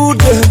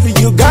mood,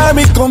 you got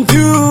me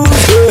confused.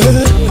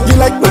 You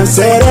like my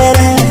serere,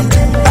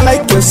 I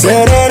like your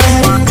serere.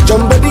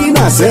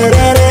 Jumbadina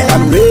serere,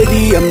 I'm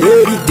ready, girl.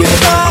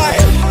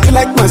 You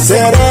like my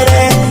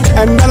serere,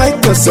 and I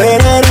like your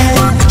serere.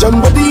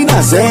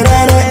 Jumbadina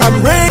serere,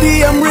 I'm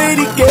ready,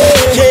 girl.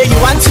 Say you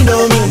want to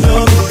know me,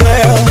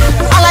 girl.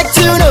 I like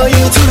to know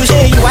you too.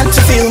 Say you want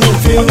to feel me,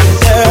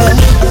 girl.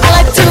 I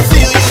like to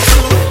feel you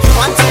too. You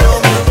want to know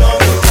me, girl.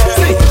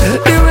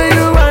 The way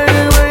you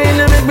whine,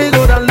 they make me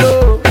go down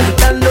low.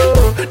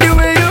 The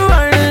way you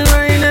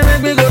whine, they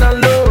make me go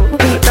down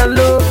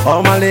low.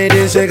 All my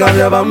ladies, shake up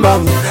your bum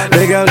bum.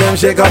 The girls them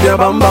shake up your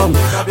bum bum.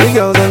 The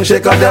girls them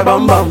shake up their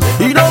bum bum.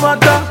 You don't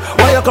matter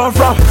where you come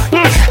from.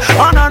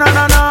 Oh no.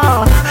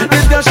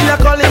 This girl she a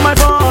calling my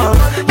phone.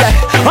 Yeah.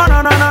 Oh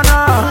no.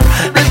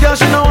 This girl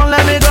she no won't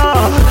let me go.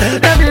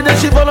 Every day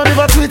she follow me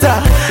for Twitter.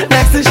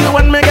 Next thing she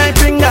want me guy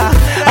finger.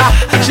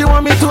 She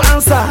want me to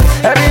answer.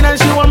 Every night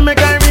she want me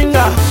guy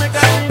ringer.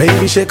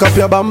 Baby shake up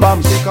your bum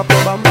bum.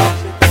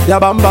 Your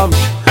bum bum.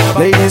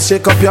 Ladies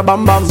shake up your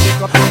bum bum.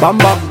 Bum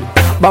bum.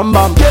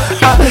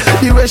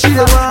 The way she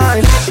dey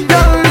whine,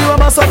 girl you a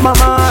mess up my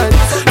mind.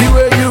 The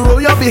way you roll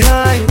your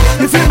behind,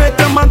 if you make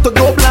a man to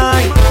go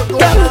blind.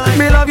 Girl,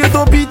 me love you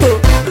topito.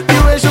 The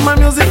way she my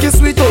music is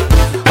sweet oh.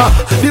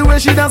 The way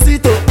she dance it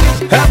oh.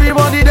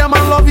 Everybody them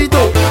I love it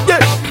oh. Yeah.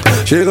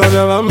 She got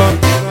your bum bum.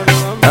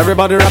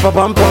 Everybody rap a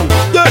pum pum.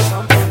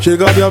 Yeah. She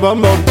got your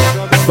bum bum.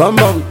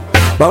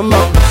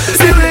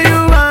 See the way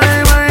you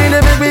whine,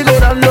 they make me go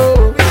down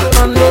low.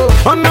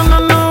 Oh no.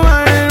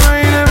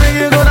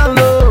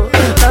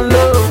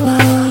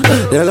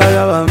 You got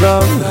your bum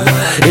bum.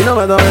 You know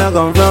where you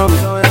come from.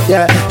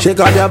 Yeah, shake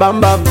up your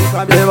bum bum.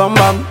 The bum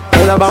bum,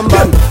 the bum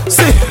bum.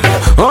 See,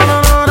 oh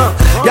no.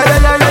 Yeah.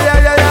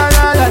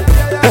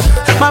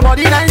 My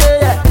body not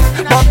yeah.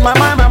 But my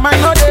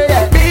mind not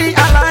there. Me, I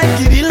like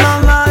it in la.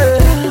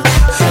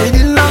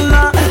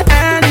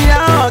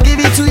 Anyhow, I'll give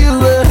it to you.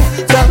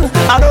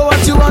 I know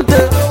what you want.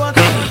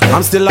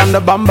 I'm still on the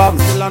bum bum.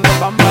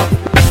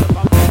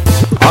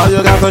 All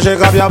you got to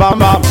shake up your bum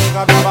bum.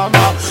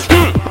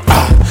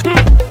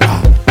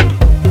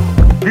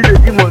 DJ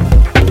Demon,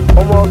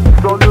 ọmọ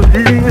sọlù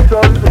tí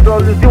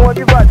wọ́n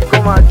ti bá ti kọ́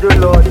máa jó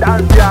lọ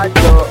dáńsì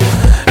àjọ.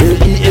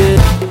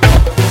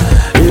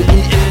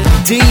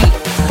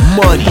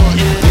 D-Money.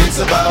 It's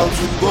about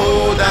to go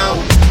down.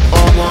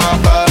 Ọmọ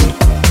abá,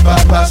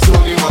 bàbá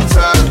sórí wọn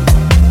tán.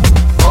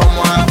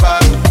 Ọmọ abá,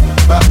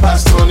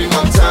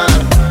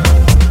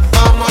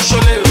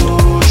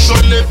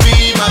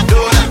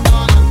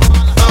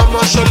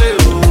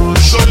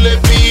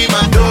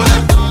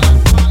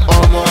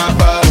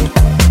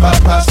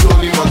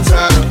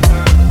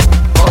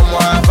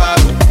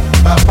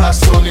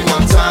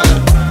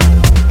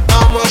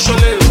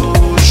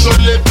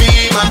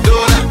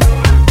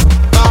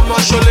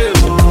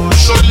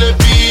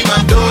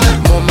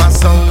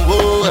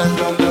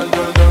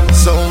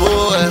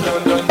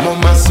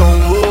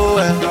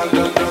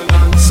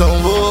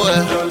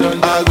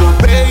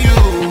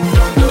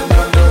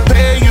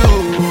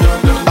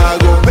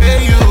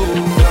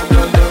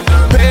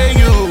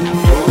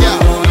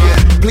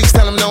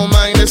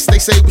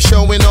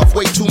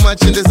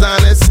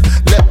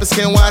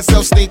 asking why I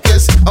sell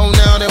sneakers. Oh,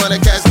 now they wanna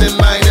catch them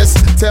minus.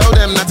 Tell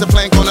them not to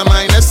plank on a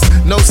minus.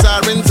 No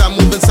sirens, I'm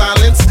moving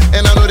silence.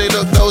 And I know they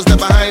look those that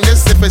behind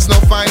us. If it's no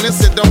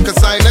finest, it don't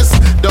consign us.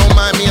 Don't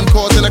mind me, I'm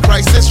causing a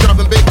crisis.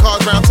 Driving big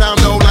cars round town,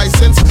 no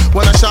license.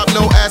 When I shop,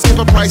 no asking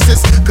for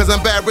prices. Cause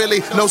I'm bad,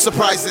 really, no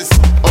surprises.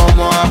 Oh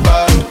my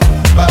bottle,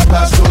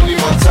 Papa Tony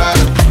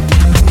Montana.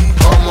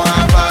 Oh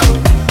my bottle,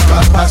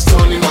 Papa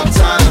Tony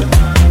Montana.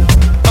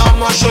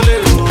 I'm a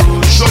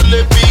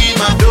Shole be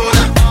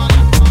Madonna.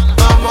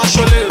 I'm a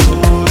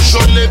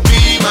Shole be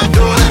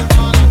Madonna.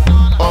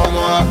 Oh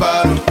my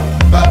bottle,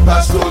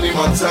 Papa Tony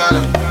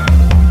Montana.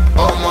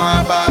 Oh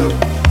my bottle,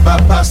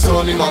 Papa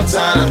Tony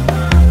Montana.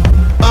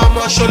 I'm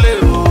a Shole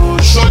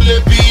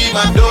be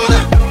Madonna.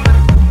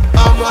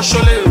 I'm a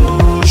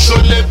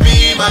Shole be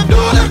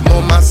Madonna.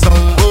 Mama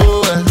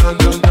Songo,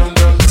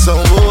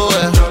 Songo,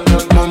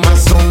 Mama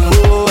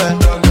Songo,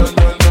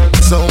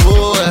 Songo.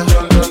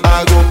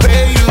 I go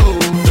pay you,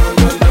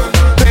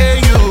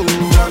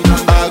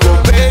 I go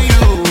pay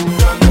you.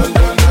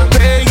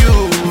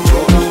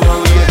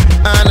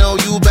 I know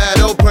you bad,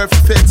 oh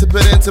perfect fit to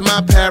put into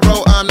my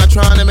payroll. I'm not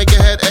trying to make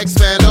your head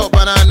expand, oh,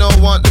 but I know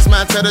want this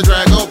man to the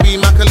Drago. Be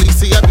my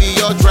Khaleesi, I be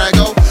your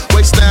Drago.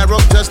 Waist narrow,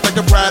 just like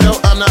a Prado.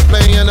 I'm not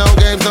playing no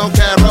games, no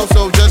caro.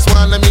 So just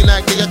wanna let me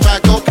knock to your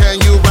taco. Can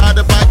you ride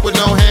a bike with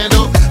no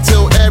handle?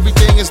 Till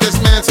everything is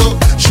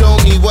dismantled. Show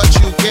me what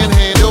you can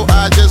handle.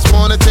 I just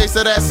wanna taste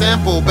of that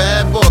sample,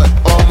 bad boy.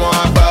 Oh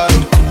my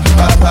body,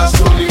 Papa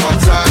Tony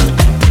Montana.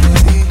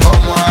 Oh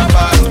my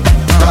body,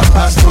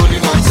 Papa Tony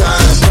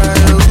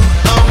Montana.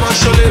 I'm a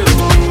Shole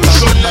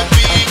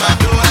be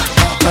Madonna.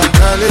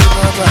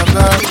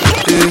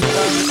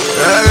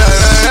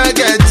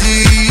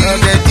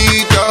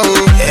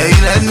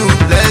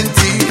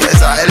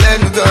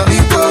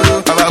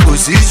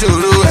 Sí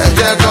ṣòro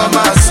ẹ̀jẹ̀ kan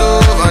máa so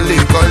wọn lè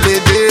kọ́lé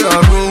dé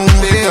ọ̀run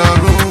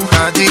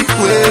àti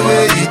wéwé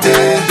ìdè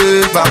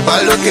bàbá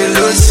lókè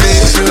ló ṣe.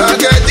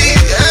 Rọ́gẹ́dì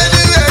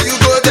anywhere you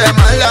go dem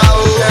àlà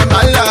o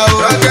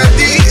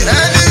Rọ́gẹ́dì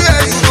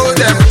anywhere you go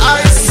dem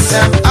ice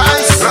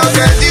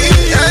Rọ́gẹ́dì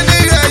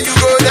anywhere you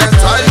go dem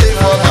tọ́lé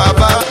for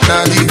bàbá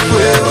àti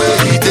wéwé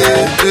ìdè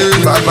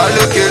bàbá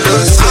lókè ló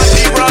ṣe. I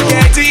be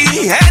Rọ́gẹ́dì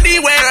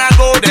anywhere I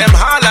go dem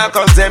holla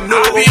cause dem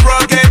know. I be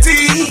Rọ́gẹ́dì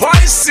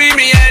boys see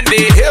me and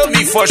they hail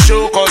me for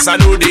sure cause I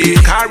know they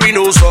carry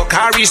nose or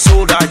carry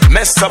soda.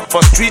 Messed up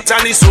for street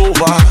and it's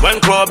over. When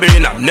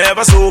clubbing I'm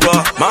never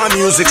sober. My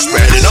music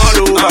spreading all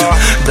over.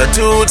 The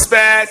dude's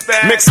back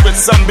mixed with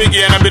some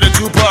Biggie and a bit of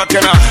Tupac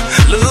and I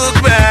look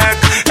back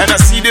and I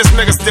see this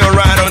nigga still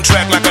ride on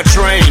track like a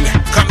train.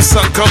 Come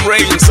sun, come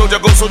rain, soldier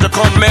go, soldier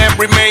come, man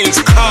remains.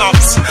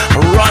 Cops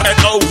run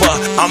it over.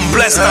 I'm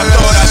blessed, I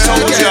thought I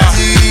told ya.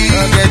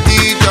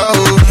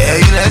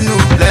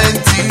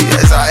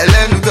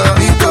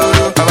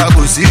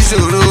 Sí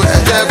ṣòro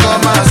ẹ̀jẹ̀ kan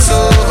máa so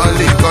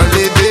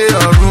kọ́lé dé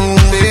ọ̀run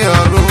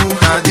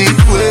àti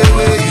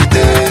wéwé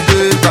ìdè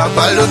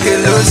bàbá lókè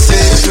ló ṣe.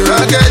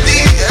 Rọ́gẹ́dì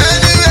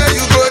anywhere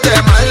you go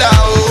dem àlà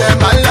o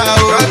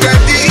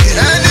Rọ́gẹ́dì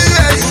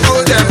anywhere you go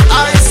dem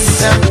ice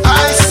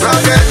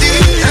Rọ́gẹ́dì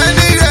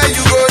anywhere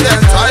you go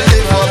dem tọ́lé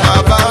for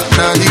bàbá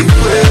àti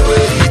wéwé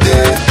ìdè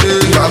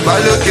bàbá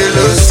lókè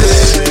ló ṣe.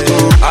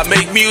 I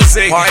make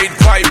music, Pied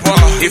Piper.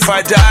 If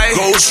I die,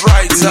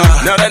 ghostwriter.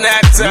 Not an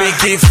actor,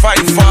 make it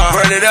fight for.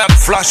 Burn it up,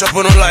 flash up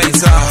on a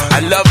lighter. I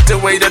love the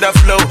way that I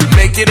flow,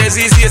 make it as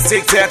easy as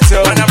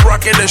tic-tac-toe. When I'm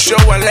rocking the show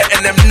and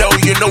letting them know,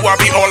 you know I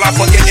be all I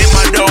forget in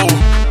my dough.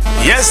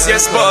 Yes,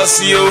 boss,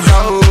 you.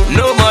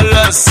 No more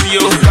loss,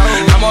 you.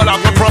 I'm all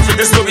out for profit,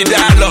 this no be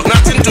dialogue,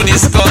 nothing to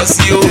discuss,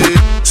 you.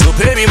 So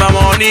pay me my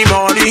money.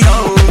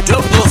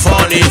 Don't go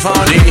funny.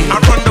 I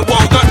run the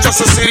world, not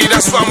just a city,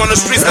 that's why I'm on the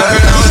streets.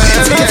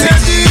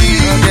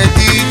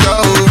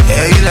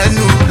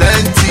 Ẹ̀yìnlẹ́nu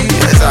plenty,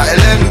 ẹ̀sà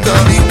ẹlẹ́nu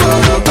kan ní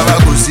gbòòrò. Bàbá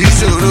kò sí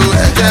ṣòro,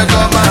 ẹ̀jẹ̀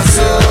kan máa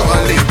so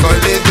wọn lè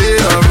kọ́lé dé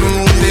ọ̀run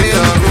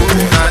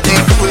àti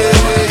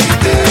wéwé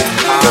ìdè.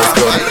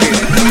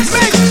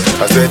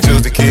 I said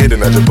choose the kid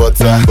and not the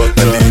butter.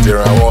 The DJ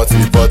I want the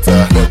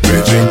butter. We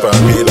drink for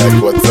me like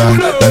water.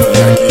 That's the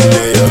Yankee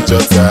day of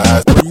Jota.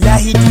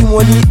 Wallahi the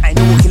money I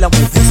know kill am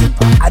for facing.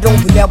 I don't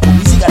believe for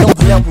music, I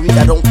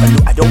don't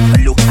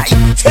follow. I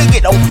take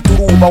it down to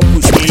Ruban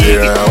push.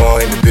 DJ I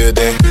want in the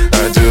building. I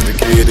choose the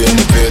kid in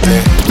the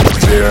building.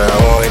 DJ I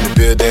want in the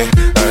building.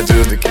 I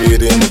choose the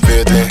kid in the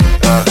building.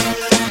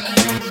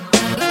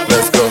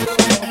 Let's go.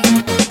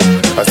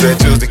 I said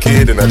choose the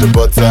kid and not the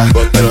butter.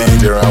 The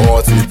DJ I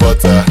want the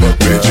butter.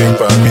 We drink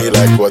for me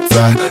like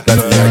water.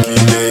 That's the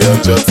Yankee day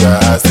of Jota.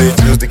 I said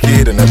choose the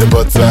kid and not the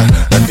butter.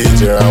 The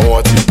DJ I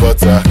want the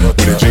butter.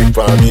 We drink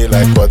for me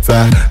like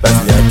water. That's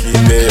the Yankee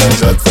day of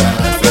Jota.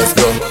 Let's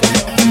go.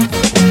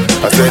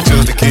 I said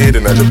choose the kid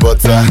and not the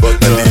butter.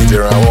 The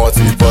DJ I want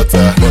the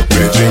butter.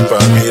 We drink for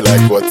me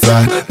like water.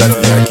 That's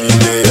the Yankee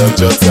day of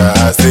Jota.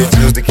 I said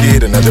choose the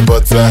kid and not the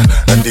butter.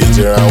 The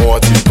DJ I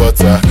want the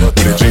butter.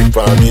 We drink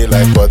drink for me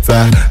like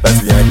water.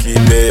 That's Yankee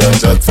Day or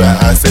Jota.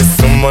 I say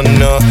someone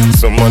no,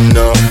 someone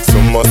no,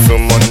 someone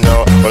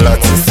no.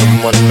 Olati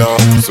someone no,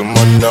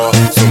 someone no,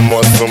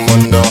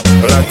 someone no.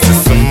 Olati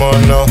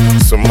someone no,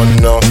 someone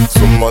no,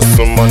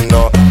 someone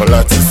no.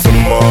 Olati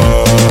someone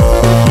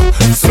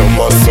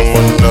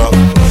no.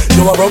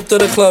 Yo, I broke to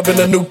the club in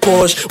a new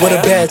Porsche with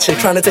a bad chick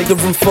trying to take the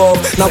roof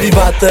off. Now we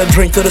bout to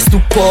drink to the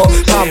stupor,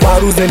 pop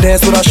bottles and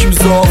dance with our shoes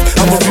off.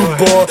 I'm a rude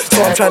boy,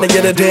 so I'm trying to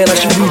get her there like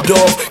she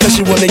Rudolph, cause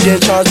she wanna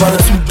get charged by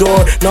the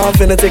 2-door. Now I'm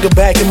finna take her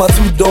back in my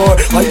 2-door.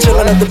 While you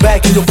chillin' at the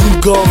back in your blue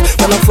Golf.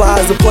 When I fly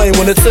as a plane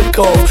when it took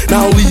off.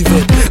 Now leave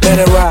it, let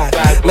it ride,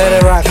 let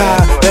it rock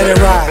high, let it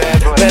ride,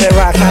 let it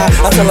rock high.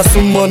 I tell her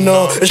someone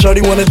no, if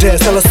shorty wanna dance,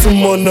 tell her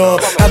someone no.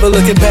 Have her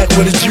looking back,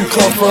 where did you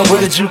come from?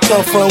 Where did you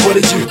come from? Where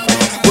did you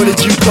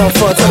come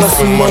from? Tell us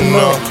someone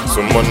no,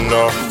 someone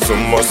no,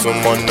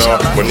 someone no.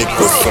 When it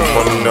goes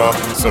someone no,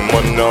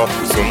 someone no.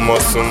 I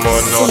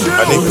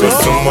need to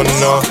someone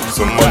no,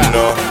 someone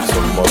no.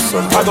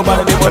 I go by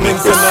the name of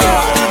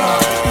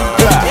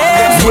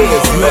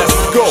let's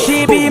go.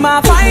 She be my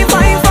fine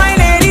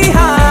lady,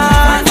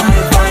 huh?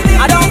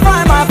 I don't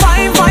find my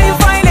fine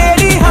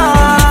lady,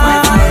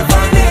 huh?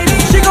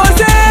 She gon'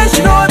 say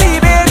she know me,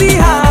 baby,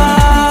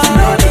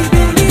 huh?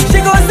 She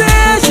gon'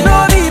 say she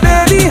know me,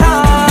 baby, huh?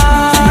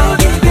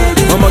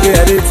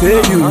 I did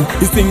tell you,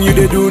 this thing you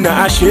did do,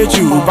 now I shade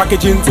you.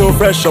 Packaging too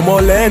fresh, I'm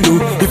all new.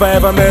 If I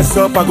ever mess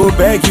up, I go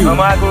beg you.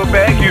 I go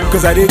beg you.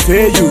 Cause I did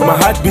tell you, my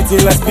heart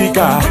beating like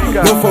speaker.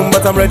 No phone,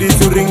 but I'm ready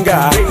to ring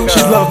her.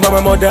 She's loved by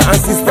my mother and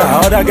sister.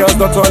 Other girls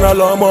don't turn a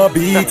lot more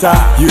beater.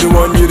 You the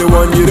one, you the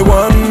one, you the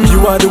one.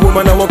 You are the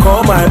woman I will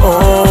call my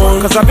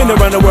own. Cause I've been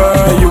around the world,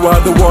 and you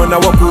are the one I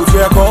will put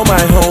where I call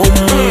my home.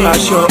 I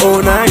sure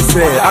own I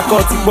say, I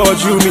caught it for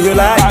you, me you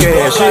like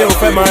it. She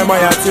open my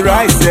heart to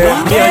rise it.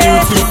 Me and you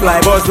two fly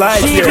buzz like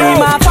she be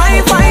my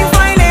fine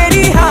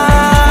lady,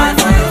 huh?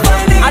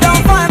 I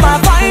don't find my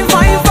fine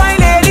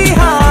lady,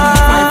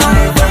 huh?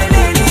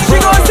 She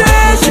gon'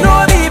 say she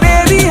know me,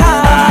 baby,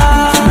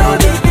 huh?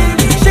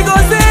 She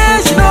gon'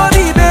 say she know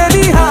me,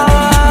 baby,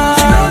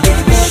 huh?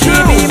 She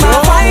be my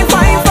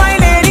fine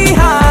lady,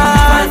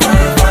 huh?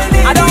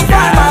 I don't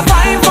find my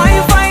fine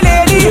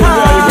lady, huh?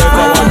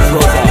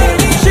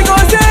 She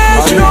gon' say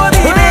she know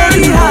me,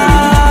 baby,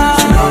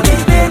 huh?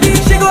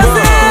 She gon'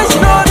 say she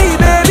know me,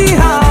 baby,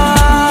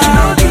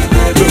 huh?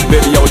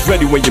 Baby, I was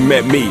ready when you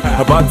met me.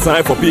 About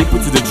time for people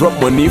to drop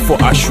money for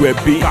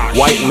Ashwebi.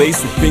 White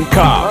lace with pink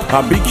car.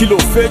 A big kilo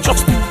fair,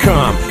 just be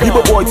calm. Give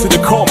a boy to the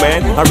call,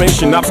 man.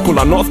 Arrange your naps, cool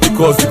enough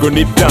because you gon'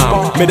 need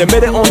down. Made it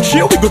on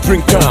chill, we go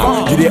drink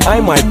calm. You the eye,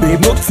 my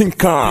babe, not think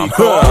calm.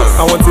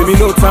 I want to be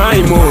no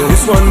time, oh.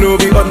 This one no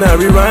be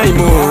ordinary rhyme,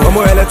 oh. I'm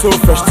a little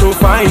fresh, so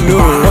fine,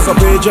 oh. What's a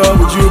page job,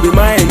 would you be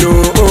mine,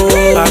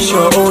 oh? I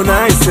sure own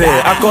I say,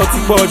 I got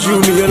it for you,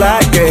 me you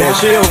like it.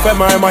 She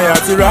open my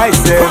heart to rise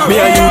it. Me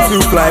and you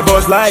two fly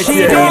buzz like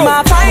she be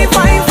my fine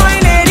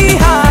lady,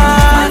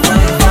 huh?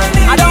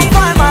 I don't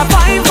find my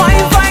fine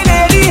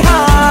lady,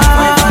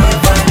 huh?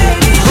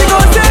 She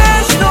gon'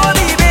 say she know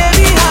me,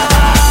 baby,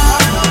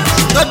 huh?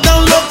 Get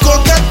down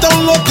loco,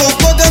 go loco.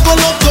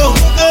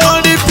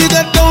 All the people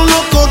get down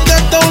loco,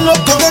 go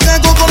loco. Go loco,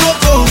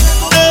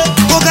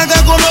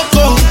 go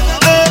loco.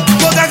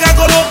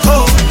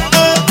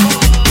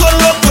 Go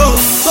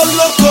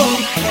loco.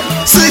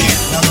 See.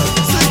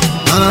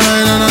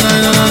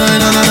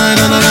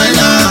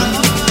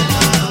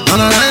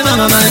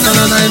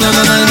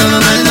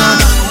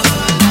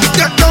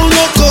 Get down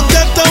loco,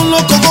 go loco. Get down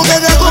loco, go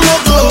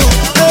loco.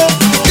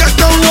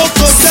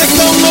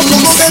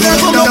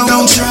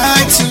 Don't try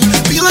to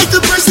be like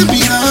the person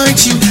behind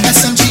you.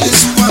 SMG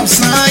is who I'm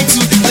signed to.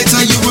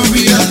 Later you will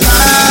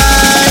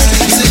realize.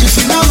 Say if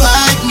you're not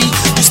like me,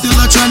 you still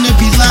not trying to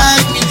be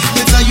like me.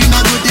 Later you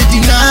not good, they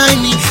deny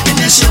me, and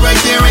that shit right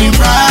there ain't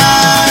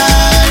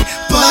right.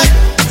 But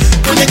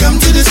when it come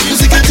to this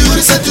music, I do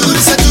this, I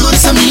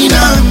mean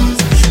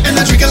and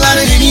I drink a lot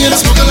of Henny and I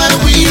smoke a lot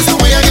of weed. It's the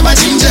way I get my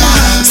ginger.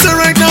 So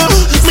right now,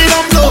 me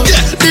don't blow.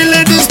 The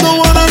ladies don't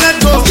wanna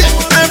let go.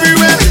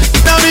 Everywhere,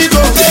 now we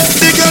go.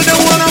 The girl don't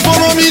wanna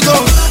follow me go.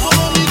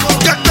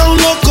 Get down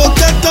loco, go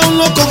get down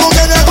loco.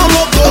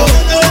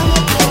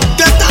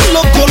 Get down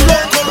loco.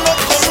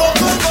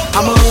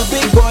 I'm a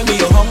big boy,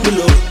 me a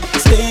humble.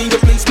 Stay in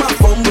your place, my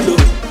fumble.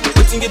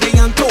 Putting it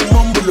in and to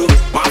mumble.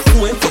 My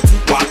phone for two,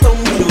 what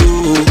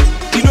tumble.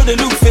 You know they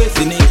look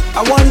facing it.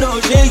 I wanna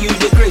share you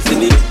the grace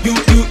in it. You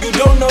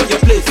don't know your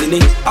place in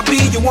it. I be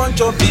you want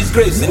your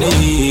disgrace in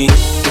it.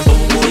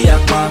 Oh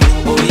yakpa,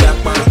 for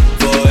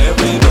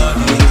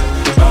everybody.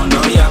 Oh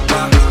no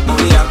yakpa,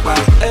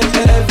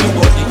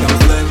 everybody can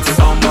flex.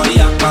 Oh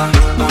yakpa,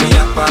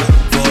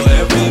 for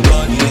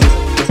everybody.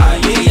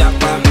 Aye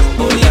yakpa,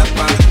 oh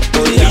yakpa. You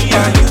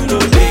know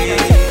they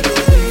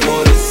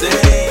for the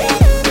same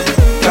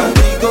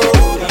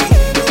category.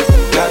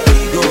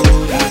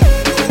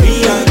 Me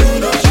and you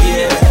no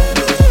share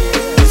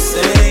the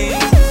same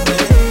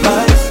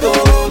life story.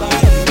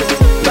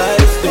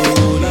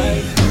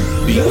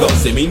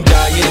 Because I'm in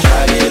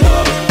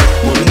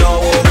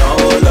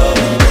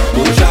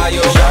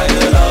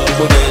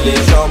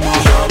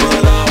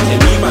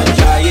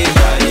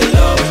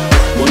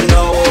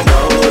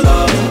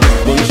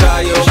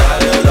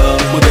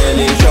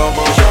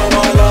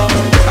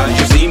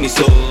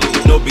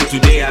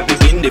today I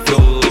begin the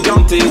flow. It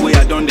don't take way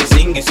I done the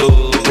sing it so.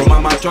 From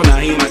amateur na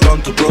him I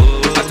turn to pro.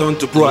 I turn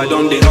to pro, I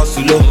done the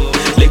hustle low.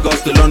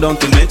 Lagos to London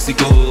to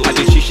Mexico. I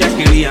dey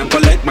shishakiri and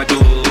collect my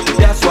dough.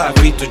 That's why I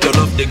feel to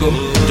Jollof they go,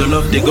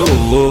 Jollof they go.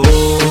 Oh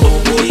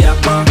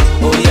yakpa,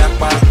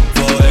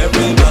 for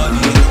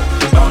everybody.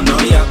 Oh no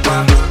yakpa,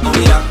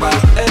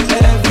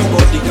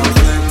 everybody can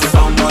flex.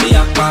 Oh no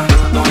yakpa,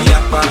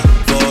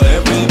 for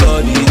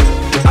everybody.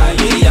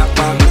 Aye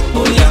yakpa,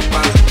 oh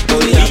yakpa,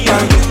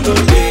 you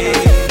today.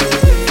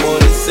 For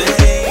the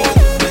same,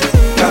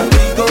 got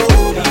me go.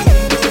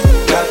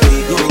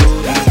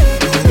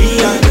 Me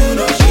and you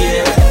no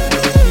share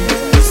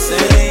the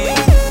same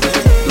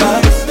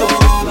life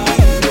story.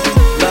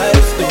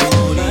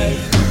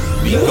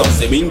 Because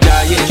I'm in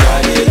Jaya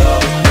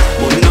love.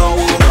 Oh no,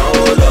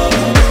 love.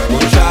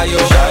 Oh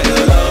Jaya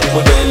love.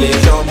 Oh Dele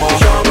Shomo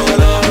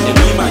love. And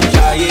me man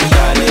Jaya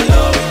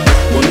love.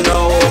 Oh no,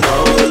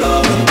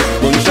 love.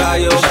 Oh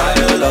Jaya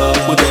love.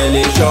 Oh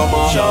Dele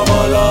Shomo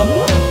love.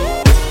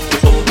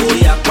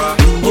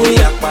 Oh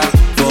yakpa,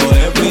 for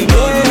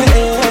everybody.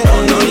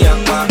 Oh no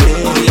yakpa,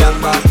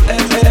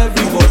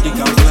 everybody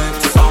can flex.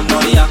 Oh no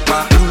yakpa,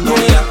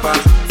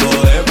 for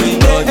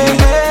everybody.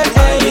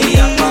 Aye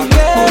yakpa,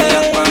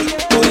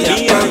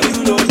 you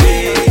know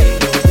they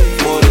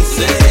for the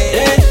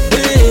same.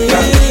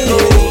 Got me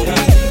know,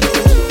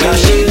 got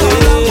me know.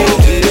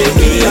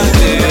 Me and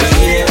you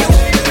share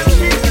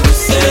the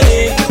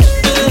same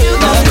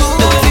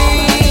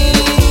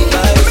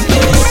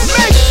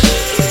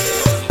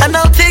And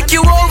I'll take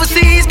you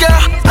overseas,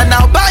 girl. And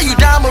I'll buy you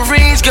diamond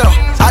rings, girl.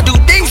 I do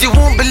things you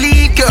won't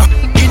believe, girl.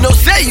 You know,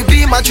 say you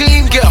be my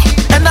dream, girl.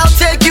 And I'll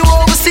take you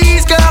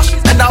overseas, girl.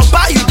 And I'll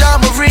buy you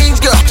diamond rings,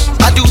 girl.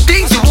 I do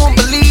things you won't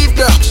believe,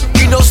 girl.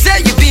 You know, say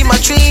you be my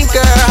dream,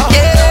 girl.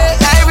 Yeah,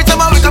 every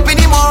time I wake up in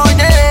the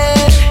morning,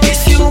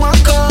 it's you I'm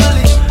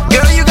calling.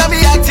 Girl, you got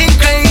me acting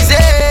crazy.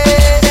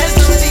 There's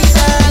no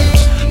denying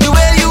the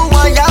way you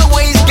want your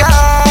ways,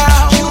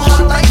 girl. You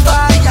hot like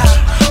fire.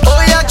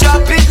 Oh yeah,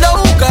 drop it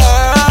low,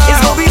 girl. It's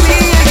gonna be me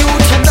and you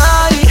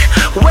tonight.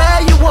 Where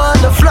you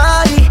wanna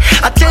fly?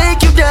 I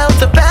take you down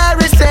to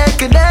Paris and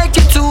connect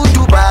you to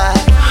Dubai.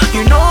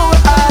 You know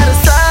we're out of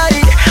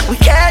sight. We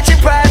catch a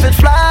private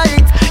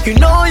flight. You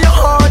know your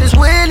heart is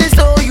willing,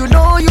 so you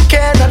know you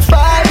cannot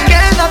fight.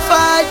 Cannot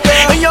fight,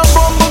 girl. And your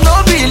bum bum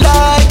no be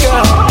like,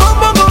 girl.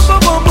 Bum.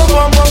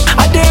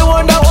 I dey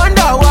wonder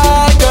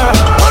why, girl.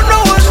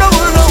 Wonder.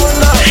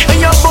 And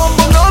your bum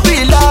bum no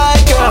be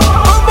like, girl.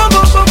 Bum.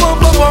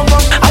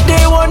 I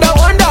dey wonder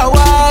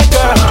why,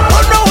 girl.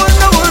 Wonder.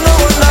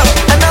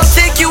 And I'll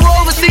take you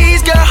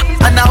overseas, girl.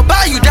 And I'll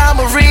buy you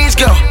diamond rings,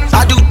 girl.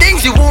 I do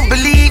things you won't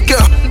believe,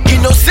 girl. You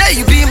know, say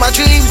you be my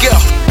dream, girl.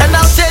 And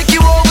I'll take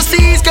you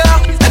overseas, girl.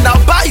 And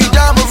I'll buy you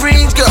diamond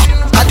rings, girl.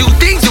 I do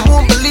things you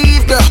won't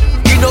believe, girl.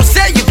 You know,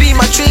 say you be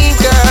my dream,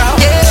 girl.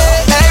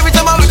 Yeah, every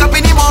time I wake up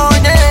in the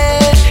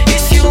morning,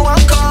 it's you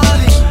I'm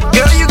calling.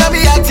 Girl, you got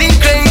me acting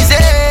crazy.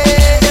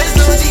 There's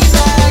no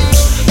denying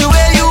the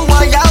way you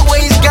want your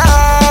ways,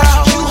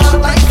 girl. You hot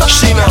like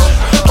fire.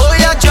 Oh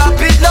yeah, drop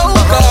it low,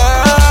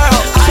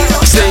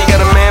 girl. Say you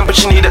got a man, but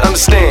you need to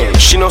understand.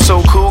 She know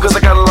so cool, cause I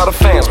got a lot of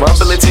fans. My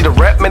ability to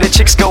rap, man, the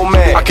chicks go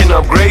mad. I can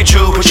upgrade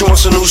you, put you on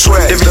some new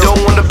swag. If you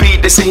don't want the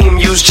beat, they say him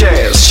use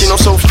jazz. She know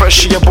so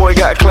fresh, your boy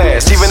got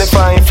class. Even if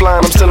I ain't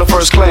flying, I'm still in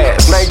first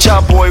class. Night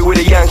job boy with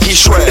a Yankee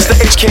swag. It's the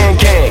H-Can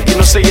gang.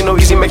 You know, say you know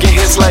easy, making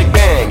hits like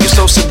bang. You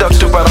so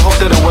seductive, but I hope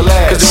that it will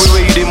last. Cause the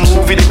way you did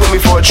move, it put me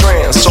for a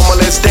trance. So my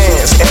let's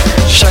dance.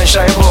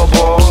 Shine,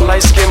 ball.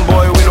 Light skin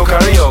boy, we no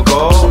karaoke.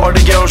 All the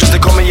girls just they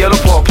call me yellow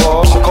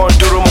pawpaw. Mokon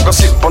duro, moka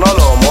sip on a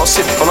lomo,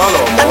 sip on a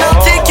lomo. And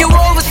I'll take you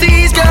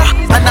overseas, girl.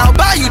 And I'll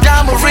buy you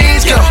diamond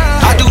rings, girl.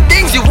 I do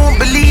things you won't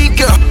believe,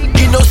 girl.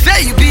 You know,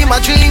 say you be my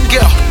dream,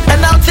 girl.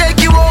 And I'll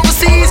take you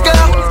overseas,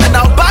 girl. And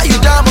I'll buy you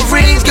diamond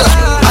rings, girl.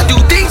 I do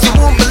things you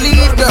won't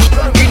believe, girl.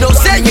 You know,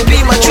 say you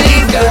be my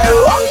dream,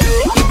 girl.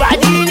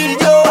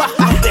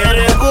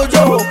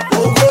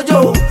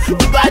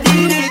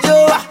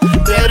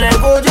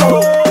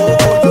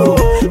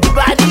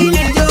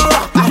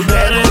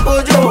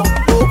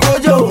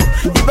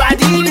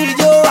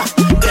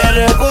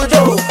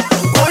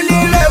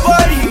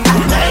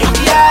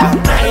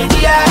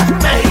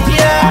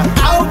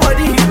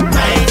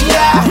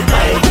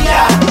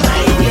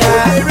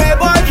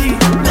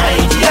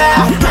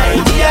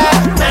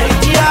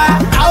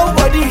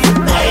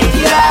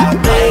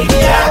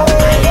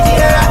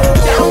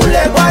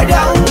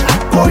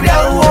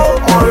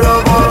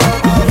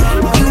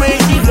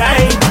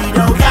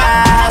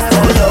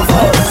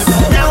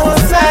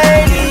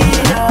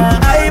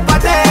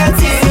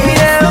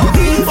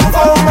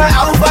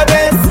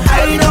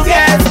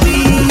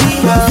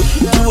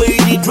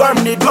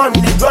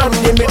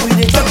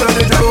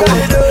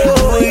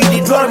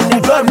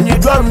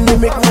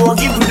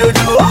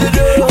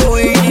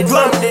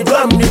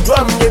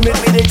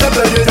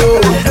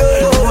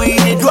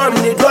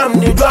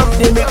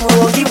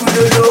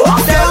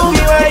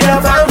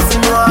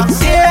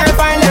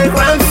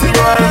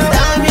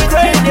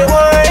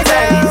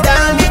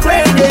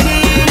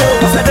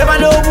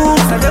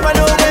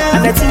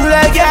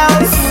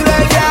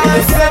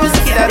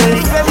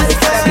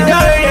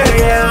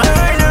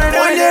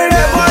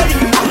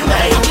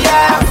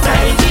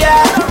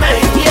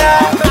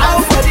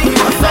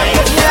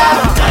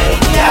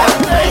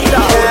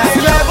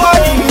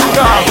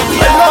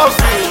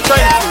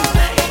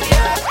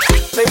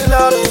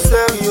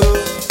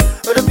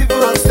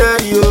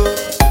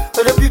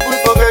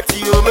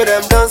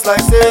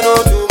 like say no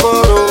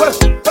tomorrow.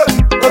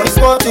 No be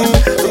smarting,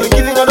 so we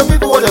giving other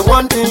people what they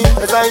wanting.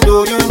 As I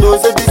know, you know,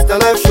 say this the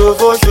life show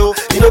for show.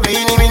 You know, be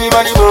any mini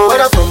money more.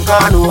 Whether from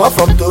Kano or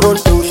from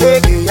Toronto,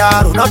 shake it,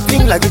 yaro,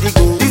 nothing like it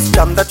go. This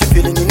jam that you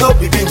feeling, you know,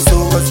 be been so.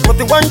 Cause what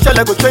the one shall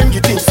I go change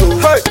it in so.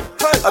 Hey,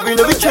 I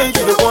been every change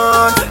you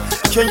want.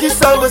 Change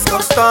is always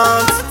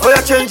constant. Oh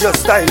yeah, change your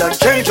style and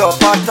change your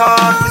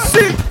pattern.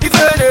 See, if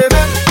you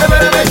never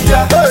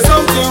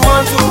something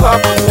want to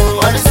happen,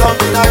 and it's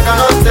something I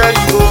cannot tell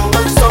you,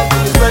 but it's something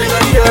is very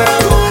real.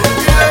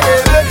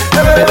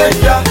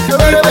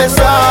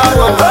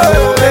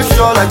 Make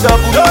sure like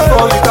double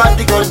before you got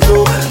the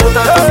control. No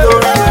time for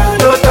story,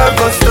 no time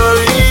for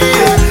story.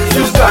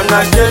 You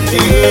cannot get it.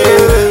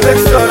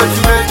 Make sure that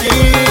you ready.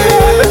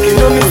 You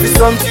know me for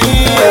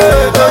something.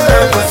 No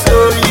time for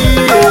story.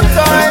 You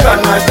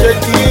cannot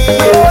get it.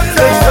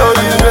 Make sure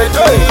you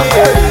ready.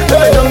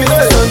 You know me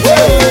for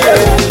something.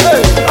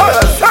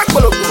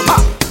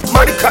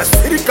 Marika,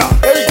 Sirika,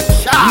 hey,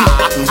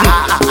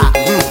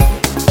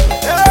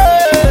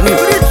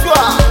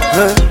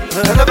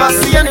 I never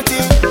see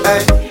anything,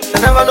 hey. I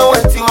never know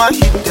when to one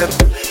hit them.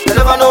 I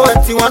never know when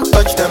to one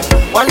touch them.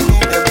 One do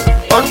them,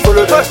 one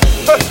follow them.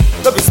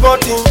 Don't be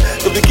smarting,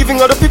 don't be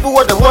giving other people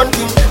what they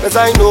wanting. As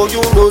I know,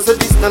 you know, so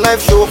this the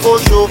life show for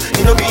show.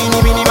 You know, be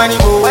any mini money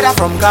more. Whether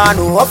from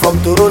Ghana or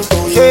from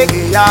Toronto, shake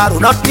it, yaro,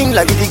 nothing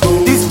like it go.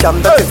 This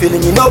jam that you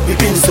feeling, you know, be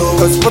been so.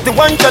 Cause for the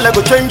one shall I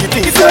go change it.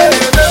 If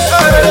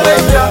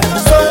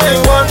something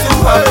want to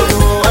happen,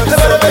 I'm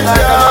something I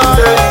can't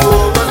tell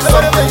you.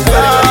 Something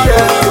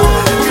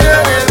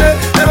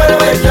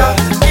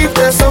if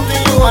there's something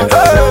you want to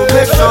know,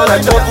 make sure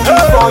like double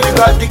before you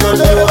got the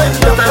control. No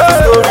time for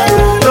story,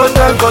 no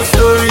time for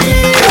story.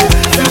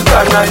 You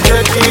cannot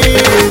get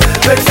it.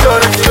 Make sure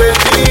that you're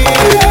ready.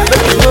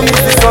 Make you know me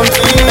say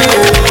something.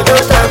 No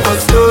time for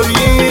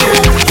story.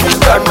 You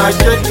cannot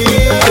get it.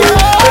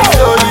 Make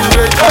sure you're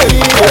ready.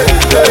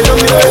 Make you know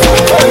me say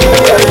something.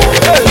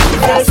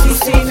 Yes, you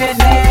see me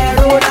there,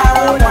 roll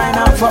down, wine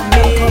up for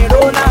me,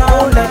 roll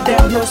down. Let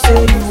them know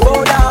say you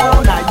roll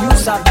down. I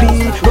use a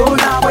beat, roll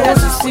down.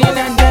 Yes, you see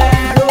me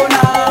there, roll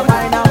down,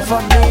 wine up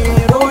for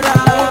me, roll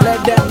down.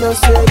 Let them know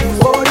say you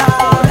roll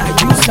down. I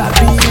use a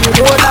beat,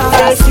 roll down.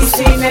 Yes, you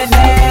see me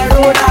there,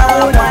 roll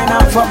down, wine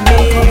up for me,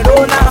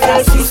 roll down.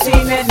 Yes, you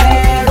see me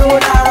there, roll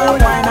down,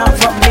 wine up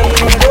for me,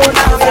 roll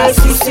down. Yes,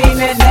 you see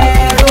me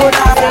there, roll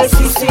down. Yes,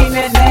 you see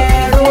me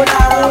there, roll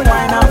down,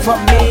 wine up for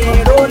me,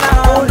 roll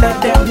down. Let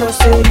them know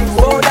say you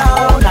roll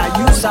down. I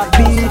use a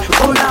beat,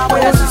 roll down.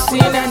 Yes, you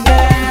see me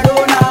there,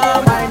 roll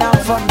down, wine up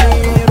for me,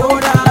 roll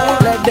down.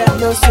 Let them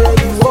know say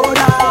you roll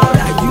down.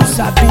 I use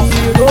a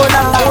beat, roll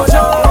down.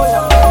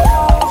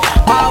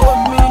 My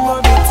woman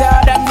will be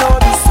tired and know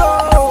the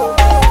soul.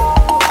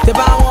 The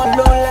bound one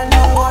low and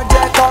no one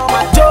jack on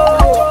my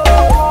toe.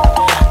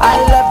 I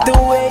love the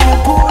way you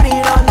put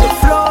it on the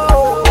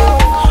floor.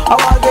 I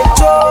want to get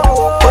Joe.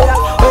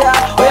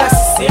 Oh yeah,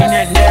 sissy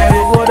and there.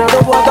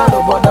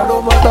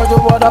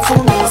 For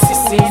me,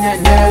 sissy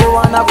and there. You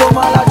wanna go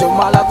mala, jo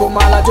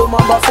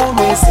mamba for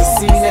me,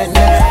 sissy and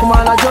there.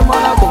 Kumala, jo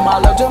mala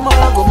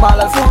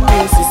for me,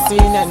 sissy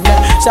and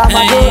there.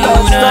 Shama do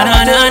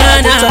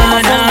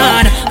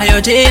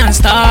Ayote and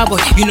Starboy,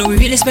 you know we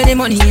really spending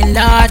money in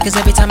lot. Cause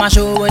every time I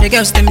show what the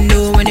girls them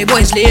know. When the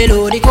boys lay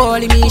low, they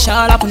calling me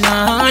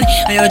Shalapunan.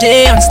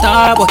 Ayote and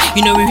Starboy,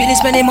 you know we really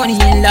spending money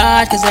in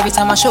lot. Cause every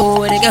time I show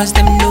what the girls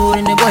them know.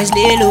 When the boys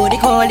lay low, they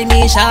calling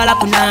me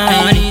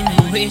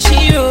Shalapunan. When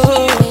she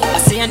roll,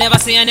 I never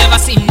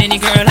seen any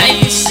girl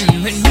like this.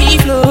 When we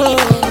flow,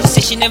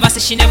 she never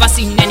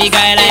seen any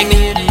guy like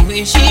me.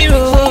 When she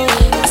roll,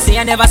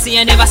 I never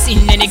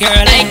seen any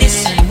girl like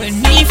this.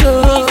 When we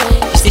flow,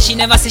 she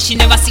never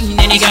seen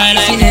any guy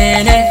like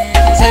me.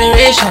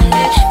 Celebration,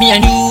 me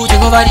and you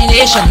take over the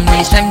nation.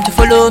 It's time to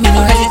follow me,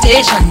 no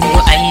hesitation. We go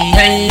high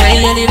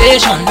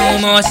elevation. No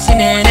more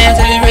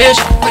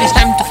celebration. When it's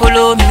time to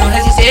follow me, no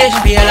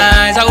hesitation.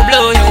 Realize I will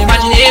blow your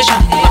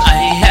imagination. We go high.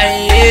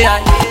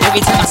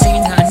 Every time I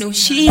sing her, I know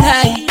she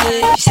like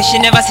it. She say she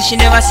never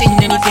seen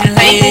anything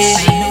like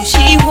this. I know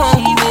she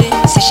want me.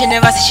 Say she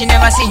never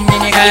seen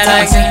any guy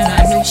like me.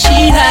 I know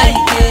she like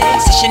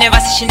it. Say she never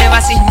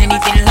seen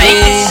anything like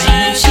this. I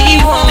know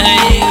she want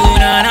me.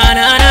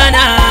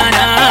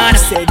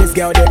 Say this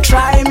girl they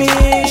try me.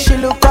 She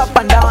look up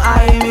and down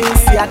eye me.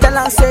 See I tell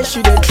her say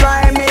she they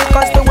try me.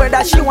 Cause the way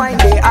that she whine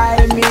they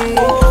eye me.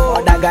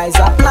 Other guys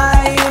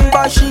applying,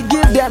 but she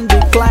give them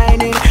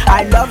declining.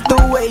 I love the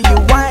way you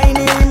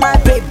whining, my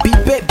baby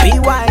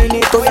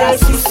whining. Oh yeah,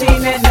 she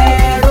seen it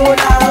there, roll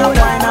down,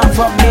 whine up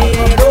for me,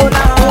 roll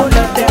down.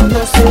 Let them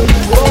know say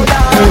you roll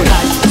down.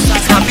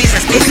 My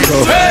business,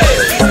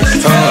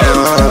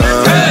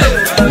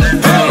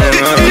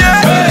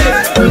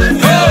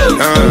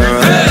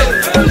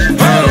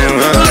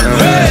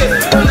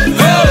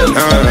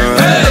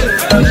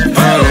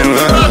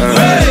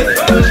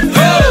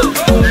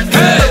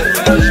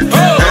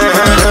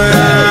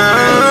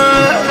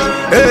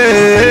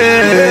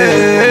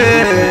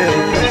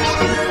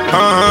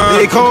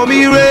 They call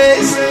me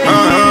Race.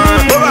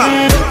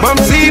 Mom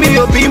see me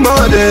up in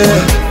mother.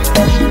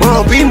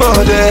 be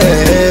more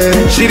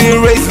than. She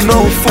didn't raise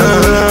no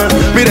fool.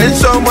 Me then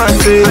someone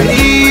say,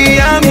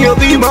 I'm your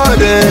be more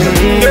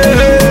than.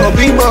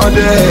 Be more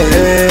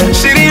than.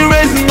 She didn't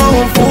raise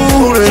no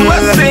fool. So I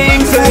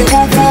sing, say,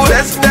 boo.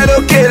 That's that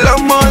okay,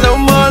 lama.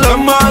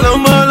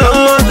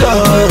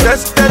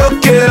 That's that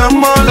okay,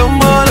 lama.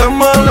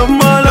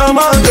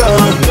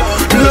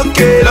 Look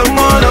at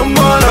lama.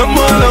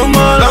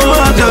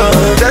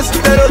 That's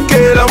that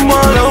okay, lama.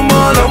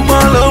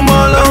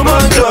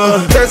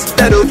 That's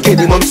that okay.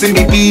 The mom sing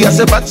me as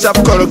a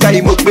WhatsApp call,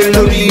 guy mo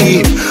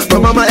belly. My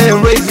mama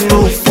ain't raising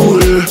no fool.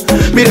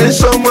 Me then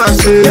someone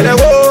say,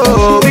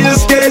 whoa, we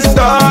just get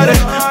started.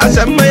 As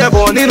I'm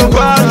born in a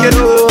pocket,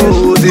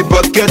 oh, the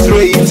pocket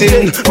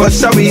rating. What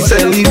shall we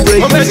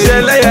celebrate?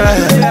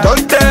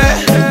 Don't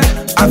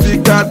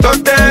Africa,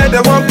 don't they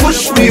won't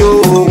push me,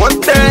 oh,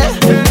 what they,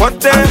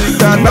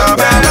 Africa,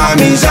 Baba,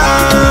 Misa,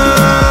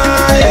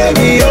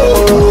 Emi,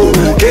 oh,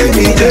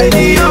 Kemi,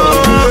 Jenny, oh,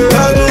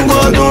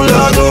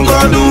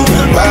 Ladu,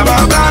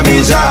 Baba,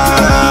 Misa,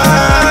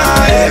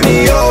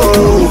 Emi,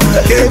 oh,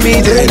 Kemi,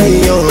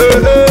 Jenny, oh,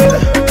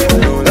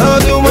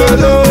 Ladu,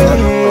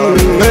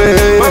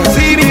 I'm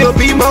seeing you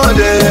be more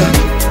than,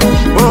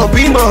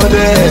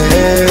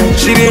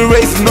 she didn't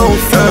raise no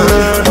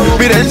fun,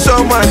 but then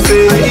someone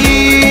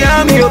say,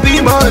 I'm your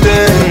be more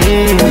than,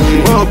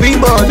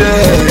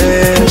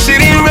 she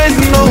didn't raise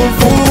no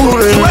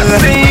fool. So I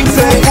sing,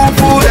 say,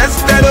 boo, that's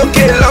that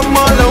okay,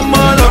 lama.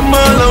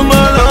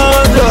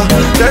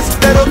 That's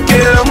that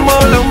okay, lama.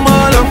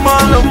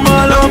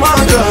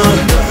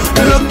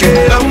 Look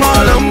at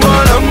lama.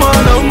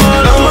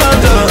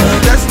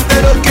 That's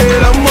that okay,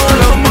 lama.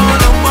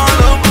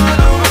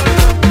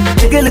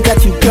 Take a look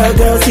at you,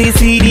 girl, see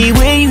the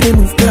way you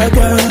move,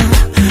 girl.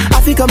 I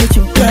feel come with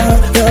you,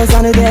 girls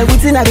on the bed,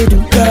 waiting I do,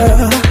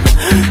 girl.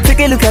 Take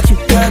a look at you,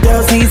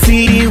 girl, see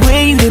the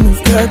way you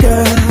move,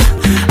 girl.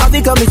 I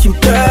feel come with you,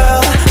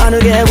 girl. I know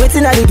they're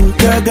waiting I do,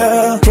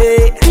 girl.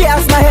 Hey, she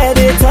has my head,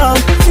 they turn.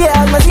 She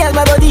has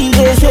my body,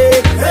 they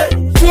shake.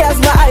 She has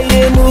my eye,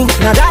 they move.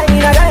 Now die,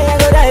 I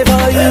go die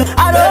for you.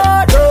 I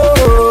don't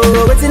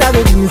know, waiting I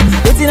go do,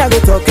 waiting I go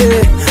talk,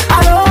 hey. I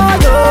don't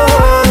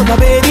know, my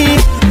baby.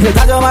 You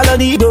got your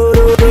melody, do.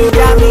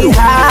 Got me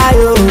high,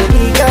 oh,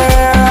 me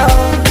girl.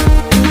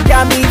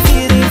 Got me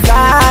feeling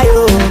fly,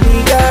 oh,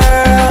 me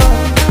girl.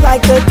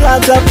 Like the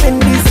clouds up in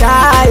the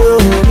sky,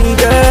 oh, me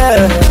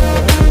girl.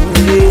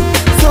 Yeah.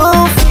 So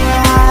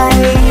fly.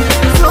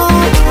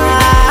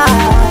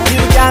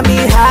 You got me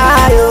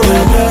high, oh,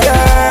 me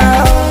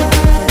girl.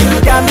 You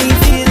got me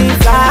feeling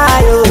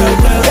fly, oh,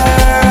 me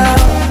girl.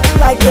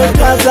 Like the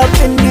clouds up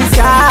in the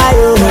sky,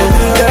 oh,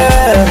 me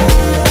girl.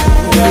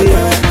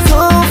 Yeah.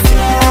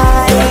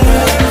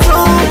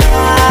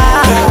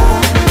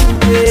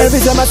 Every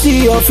time I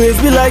see your face,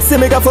 be like, say,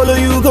 make I follow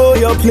you, go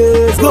your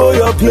place,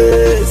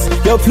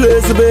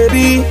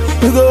 baby,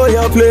 you go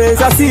your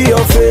place, I see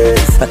your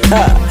face,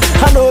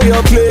 I know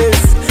your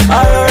place,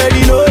 I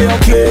already know your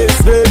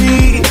place,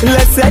 baby,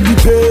 let's set the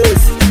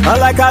pace, I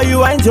like how you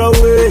wind your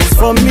waist,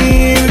 for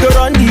me, we go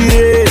run the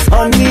race,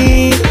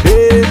 honey,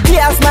 hey. She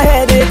has my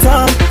head, they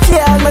turn, she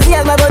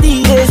has my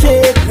body, they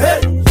shake,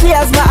 she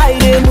has my eye,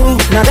 they move,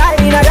 now die,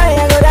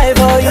 I go die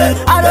for you,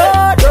 I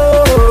don't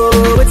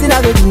know, waiting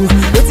I go do,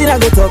 I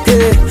go talk,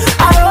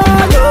 I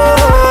don't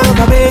know,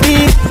 my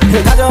baby.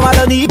 Got your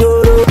melody, do.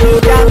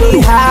 Got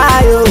me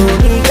high, oh,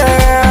 me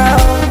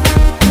girl.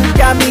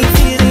 Got me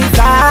feeling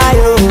fly,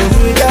 oh,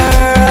 me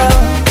girl.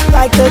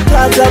 Like the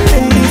clouds up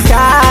in the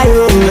sky,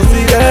 oh,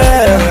 me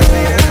girl.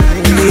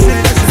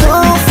 So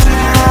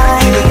fly.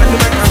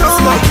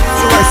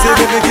 So I say,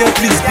 baby girl,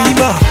 please be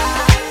my.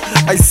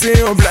 I say,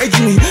 oblige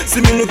me.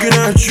 See me looking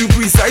at you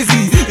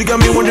precisely. You got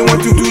me wondering what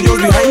to do just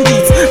behind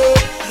it.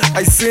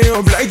 I say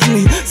oblige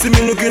me, see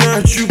me looking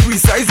at you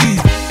precisely.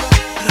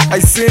 I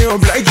say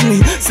oblige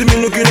me, see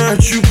me looking at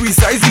you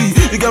precisely.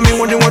 You got me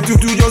wondering what to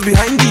do just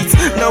behind it.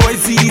 Now I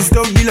see this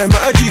stuff be like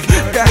magic.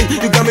 Guy,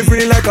 you got me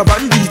feeling like a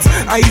bandit.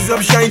 Eyes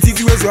up shine, see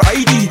where's your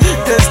ID.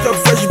 Test up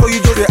fresh, but you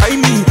just eye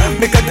me.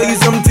 Make I tell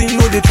you something,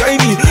 no they try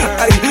me.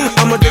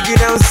 I'ma take it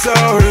down so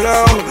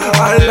low.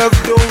 I love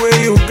the way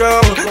you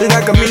go.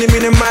 Like a mini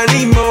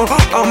money more.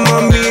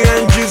 I'ma me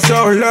and you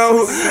so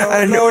low.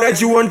 I know that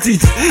you want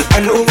it.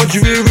 I know what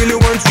you really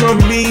want from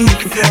me.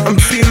 I'm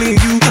feeling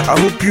you. I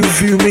hope you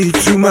feel me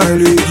too, my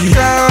lady.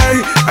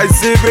 Try. I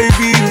say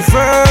baby you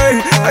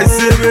fine. I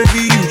say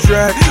baby you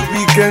try.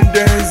 We can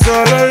dance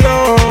all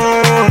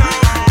alone.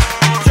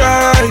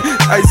 Try.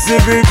 I say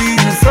baby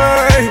you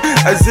fine.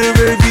 I say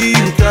baby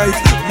you tight.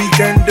 We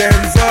can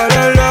dance all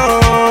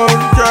alone.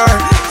 Try.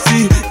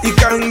 See, you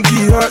can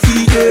give her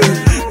EJ.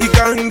 You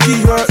can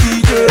give her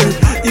EJ.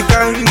 You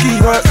can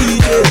give her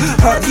EJ.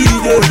 Her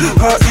EJ.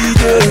 Her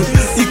EJ.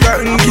 You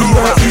can give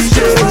her EJ.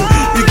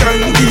 You can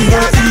give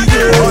her EJ.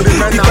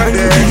 You can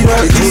give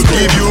her EJ.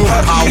 Give you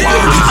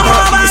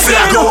say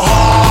I go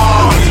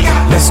hard.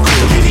 Let's go.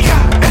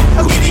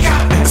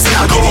 Say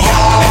I go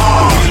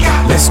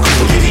hard. Let's go.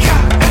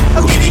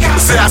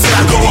 Say I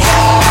go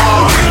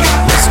hard.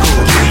 Let's go.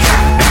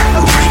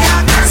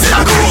 Say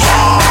I go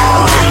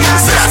hard.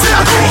 Say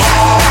I go hard.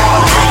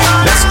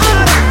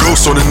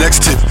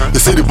 They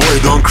say the boy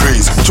done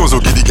crazy. Which one's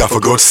okay, the guy for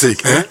God's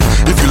sake, eh?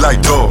 If you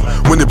like dog,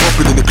 when they bump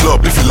it in the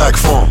club, if you like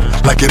fun,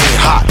 like it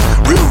ain't hot,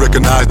 real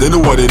recognize, they know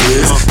what it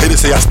is. Hey, they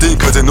say I stink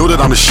cause they know that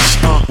I'm the shit.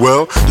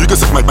 Well, you can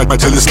suck my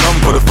jealous thumb,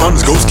 for the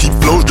funds goes keep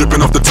flows dripping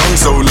off the tongue.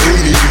 So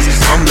ladies,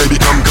 come baby,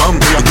 come,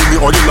 and give me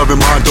all your love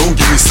and mine, don't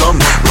give me some.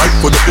 Right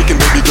for the picking,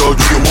 baby girl,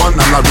 do you want?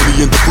 I'm not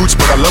really into fruits,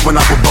 but I love when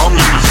I put bum.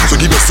 So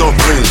give yourself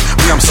brain,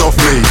 me I'm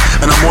self-made,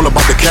 and I'm all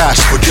about the cash,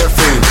 forget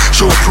fame.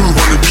 Show and prove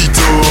on the beat,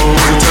 so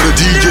tell the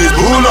DJs,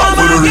 pull up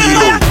for the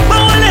reload.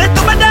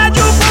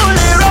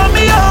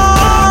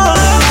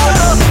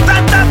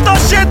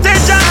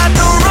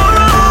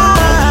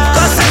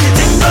 Cause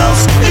anything goes,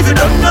 if you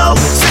don't know,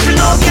 simply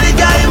know, get a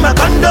guy in my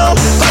condo.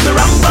 Call me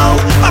Rambo,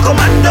 my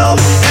commando.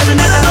 Every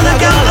night another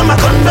girl in my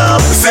condo.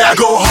 Say I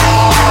go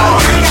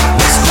hard.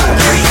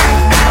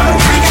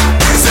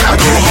 Say I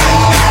go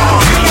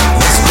hard.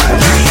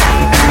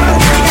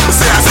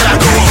 Say I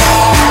go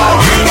hard.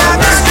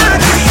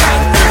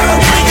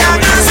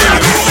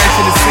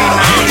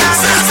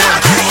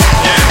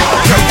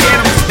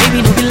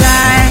 Baby, don't be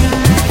lying.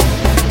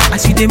 I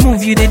see they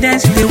move, you they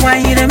dance, you they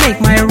whine, you they make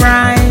my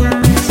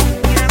rhymes.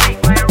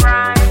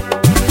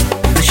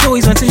 The show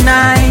is on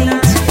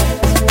tonight.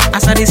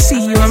 As I they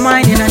see you in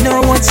mine, and I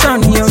know what's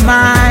on your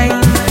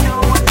mind.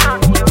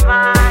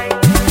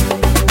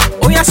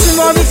 Oh yeah,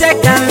 sumo mi je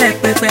kan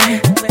lepepe.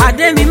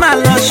 Ade mi ma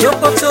lo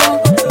shokoto,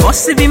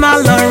 bossy bi ma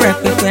lo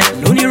repepe,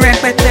 loni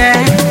repete.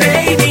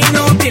 Baby,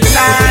 no be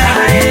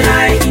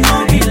lie,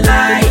 no be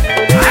lie.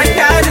 I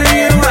gotta do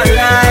you a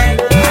lie,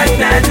 I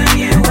gotta do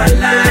you a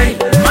lie.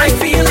 My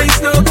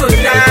feelings no go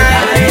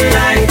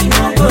die,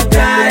 no go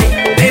die.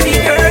 Baby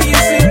girl, you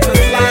super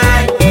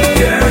fly,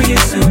 girl, you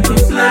super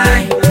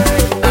fly.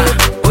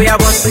 Oh yeah,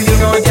 bossy you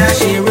know that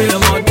she real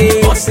mode,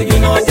 bossy you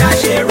know that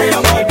she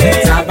real mode.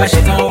 Taba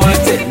she don't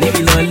want it, leave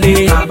it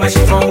lonely. Taba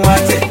she don't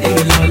want it, leave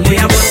it lonely.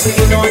 Yeah, bossy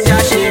you know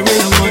that she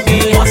real mode,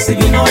 bossy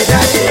you know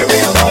that she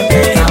real mode.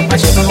 Taba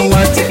she don't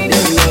want it,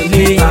 leave it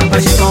lonely. Taba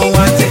she don't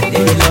want it,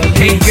 leave it lonely.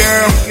 Hey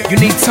girl, you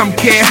need some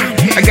care.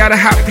 I got a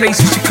hot place,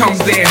 you should come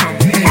there.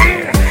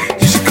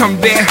 You should come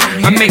there.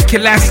 I make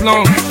it last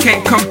long,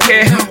 can't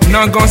compare.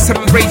 None gonna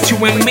separate you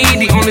and me.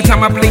 The only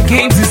time I play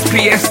games is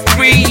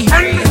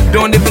PS3.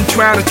 Don't even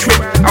try to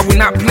trip. I will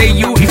not play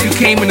you if you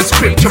came in the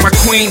script. You're my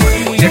queen,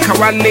 yeah,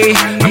 Kawale,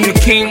 I'm your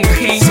king.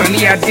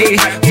 Sunny Ade,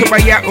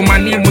 Tobaya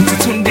Omani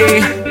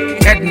Mututunde.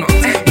 Edna,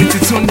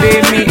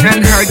 Mututunde, me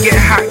and her get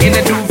hot in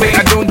the duvet.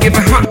 I don't give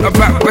a hunt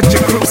about what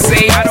your crew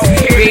say.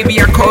 Baby,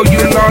 I call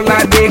you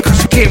Lola Day,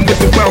 cause you came with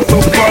the wealth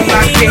of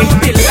Lola Day. No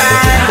be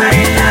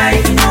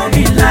lie, no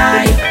be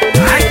lie.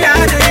 I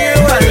gotta do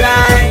you a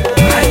lie,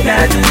 I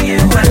gotta do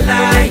you a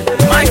lie.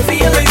 My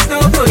feelings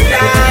no go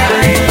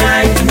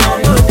die,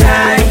 no go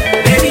die.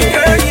 Baby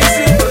girl, you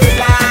super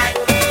fly,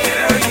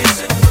 girl, you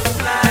super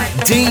fly.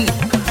 D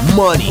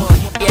money.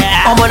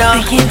 I'm on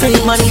a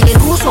thinking money, the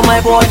goose on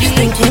my body,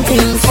 thinking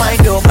things. Find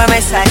her by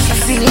my side, she's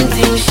feeling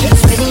things,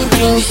 she's feeling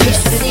things, she's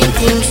feeling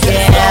things,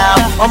 yeah.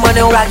 I'm on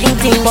a rocking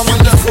things,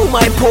 through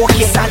my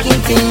pocket, sagging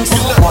things.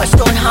 Boys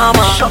don't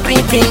hammer,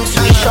 shopping things,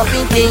 we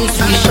shopping things,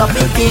 we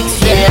shopping things,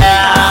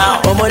 yeah.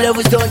 All my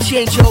levels don't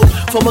change, yo.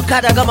 From a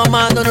cat, I got my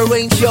mind on a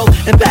range, yo.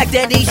 And back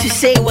then they used to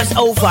say it was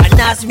over.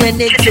 Now it's me and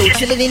Nito,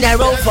 chilling in that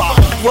Rover.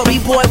 Worry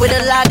boy with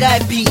a lag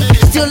guy B,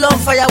 still on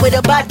fire with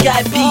a bad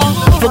guy B.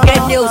 Forget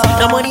news,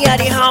 the money I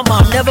the hammer.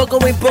 I'm never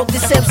going broke,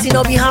 this MC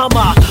no be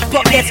hammer.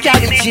 Pockets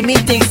carry Jimmy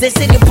things, they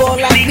say they ball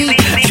like me.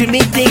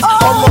 Jimmy things,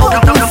 all more we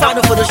do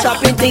final for the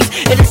shopping things.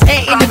 And it's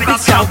ain't in the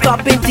picture, I'm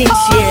copying things,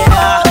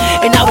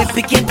 yeah. And now we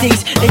picking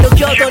things, and your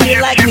girl don't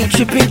like me,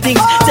 tripping things.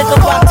 Take her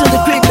back to the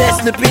crib, man,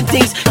 slipping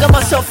things. Got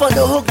myself on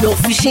the hook, no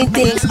fishing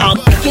things. I'm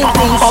picking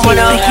things, I'm on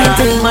a picking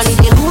things. Money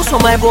the goose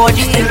on my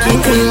body, thinking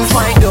things.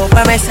 Find her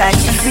by my side,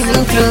 she's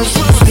feeling things,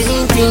 she's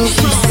feeling things,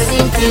 she's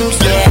feeling things,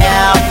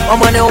 yeah.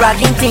 I'm on a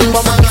rocking things,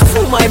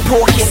 through my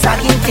pocket.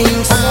 Sagging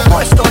things,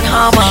 boys don't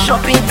hammer.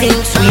 Shopping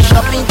things, we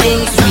shopping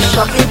things, we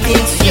shopping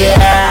things,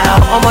 yeah.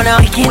 I'm on a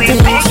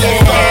picking things,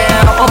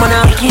 yeah. I'm on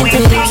a picking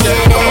things,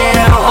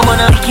 yeah. I'm on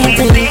a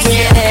picking things,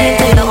 yeah.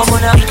 I'm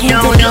on a picking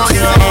things,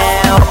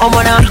 yeah. I'm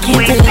on a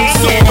picking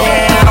things, yeah.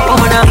 I'm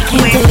on a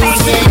picking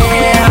things,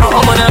 yeah.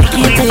 I'm on a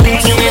picking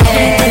things,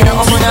 yeah.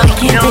 I'm on a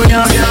picking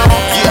things,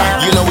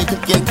 yeah. You know we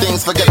picking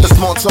things, forget the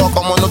small talk.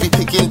 I'm gonna be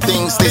picking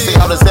things. They say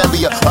how does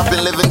Zambia up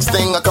in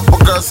Livingston? A couple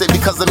girls say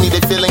because of me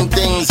they feeling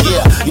things,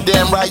 yeah. You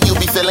damn right you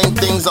be feeling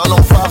things on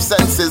all five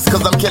senses,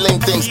 cause I'm killing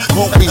things.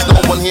 Groupies,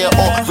 no one here,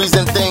 all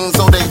freezing things.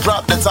 So they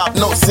drop the top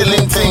note,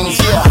 ceiling things,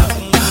 yeah.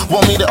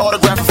 Want me to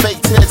autograph a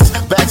fake tits.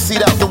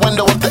 Backseat out the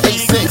window of the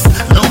A6.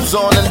 Loops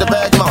on in the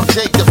bag, Mount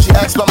Jacob. She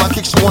asked about my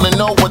kick, she wanna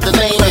know what the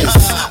name is.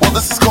 Well,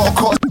 this is called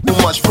cost too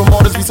much.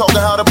 Promoters be talking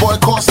how the boy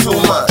costs too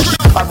much.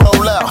 I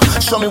roll out,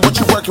 show me what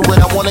you're working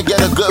with. I wanna get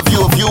a good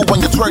view of you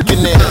when you're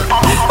twerking it.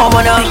 I'm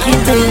on a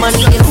picking things,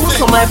 money the goose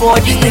on my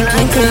body,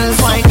 thinking things.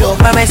 Find her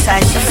by my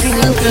side, she's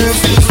feeling things,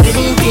 she's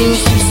feeling things,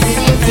 she's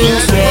feeling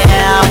things,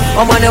 yeah.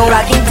 I'm on a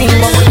rocking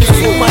things,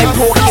 through my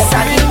pocket,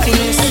 sagging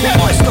things.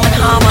 Boys don't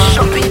hammer,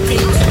 shopping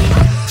things.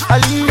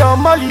 Ali,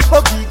 Mali,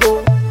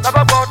 Obigo,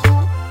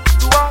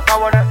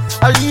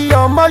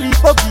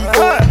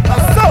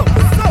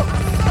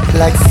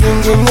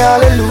 singing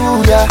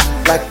hallelujah,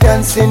 like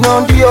dancing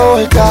on the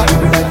altar,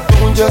 like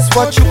doing just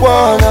what you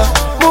wanna.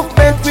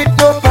 Movement with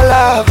no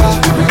palaver,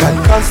 like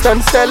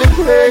constant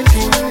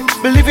celebrating,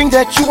 believing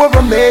that you are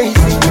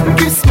amazing.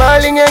 Keep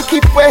smiling and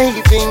keep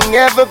waving,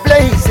 ever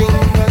blazing.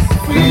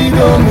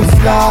 Freedom is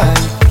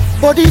life,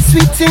 body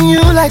sweeting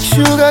you like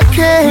sugar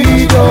cane.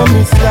 Freedom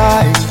is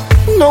life,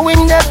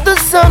 knowing that the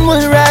sun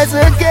will rise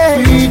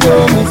again.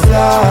 Freedom is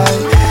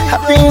life,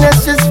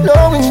 happiness is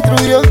flowing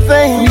through your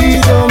veins.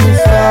 Freedom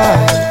is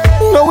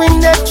life, knowing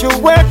that your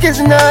work is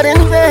not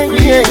in vain.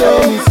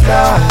 Freedom is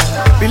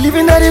life,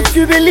 believing that if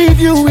you believe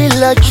you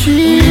will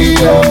achieve.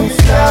 Freedom is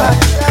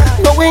life,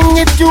 knowing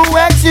if you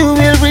act you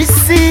will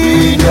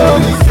receive.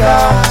 Freedom is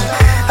life,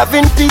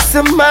 having peace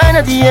of mind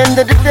at the end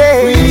of the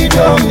day.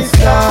 Freedom is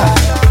life,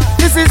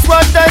 this is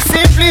what I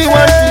simply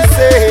want to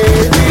say.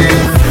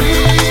 Feel free,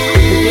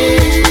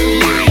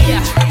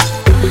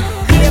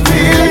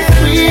 feel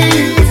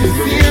free,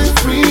 feel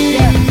free,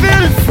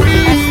 feel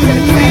free,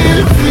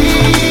 feel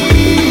free,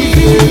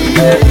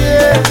 yeah,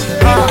 yeah.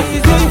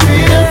 Feel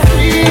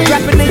free.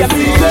 Rapping in your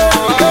music.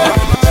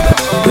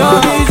 No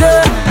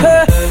music.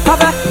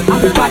 I'm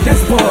the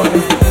baddest boy.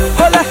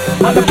 Hola,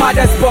 I'm the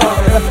baddest boy.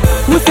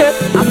 Who said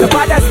I'm the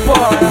baddest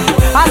boy?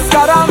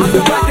 Askaram, I'm the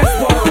baddest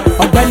boy.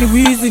 Benny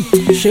Weezy,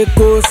 Shake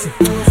Kosi.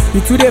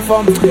 You today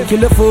from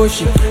Killer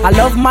Foshi. I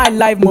love my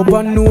life, more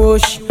born no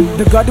oshi.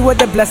 The God would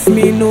bless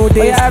me, no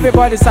day. Yeah,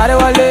 everybody sorry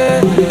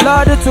wale.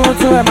 Lord the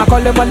tune am I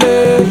call him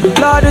wale.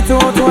 Lord the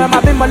tune am I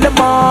be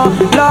malema.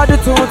 Lord the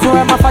tune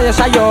am I fire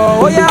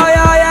shayo. Oh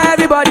yeah,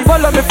 everybody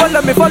follow me,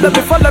 follow me, follow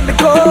me, follow me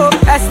go.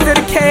 S to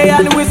the K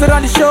and the Wizard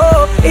on the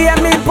show. Yeah,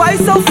 me boy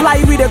so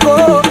fly we the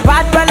go.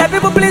 Bad belly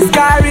people please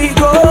carry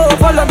go.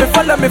 Follow me,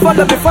 follow me,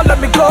 follow me, follow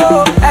me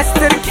go. S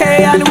to the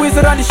K and the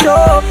Wizard on the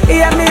show.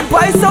 Yeah, me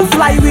boy so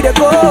fly we the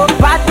go.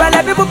 Bad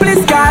belly people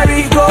please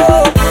carry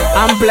go.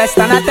 I'm blessed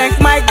and I thank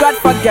my God,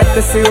 forget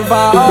the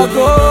silver or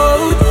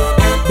gold.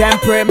 Then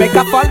pray make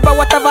a fall, but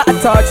whatever I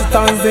touch it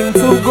turns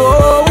into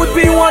gold. Would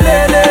be one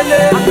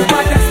lele,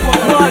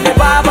 one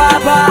ba ba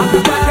ba,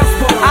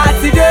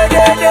 ati de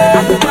de de.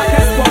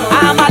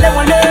 I'm a le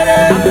one lele,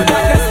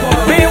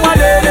 be one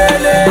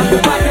lele,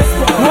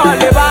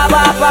 one ba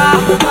ba ba,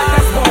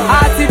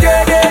 ati de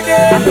de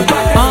de.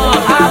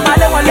 I'm a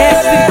le one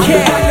lele.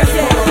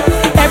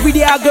 Every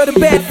day I go to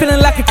bed feeling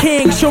like a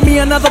king. Show me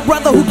another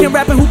brother who can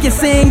rap and who can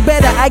sing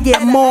better. I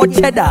get more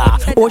cheddar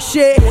or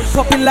shit,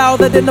 popping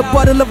louder than a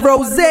bottle of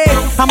rosé.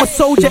 I'm a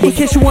soldier in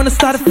case you wanna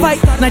start a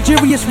fight.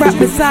 Nigeria's rap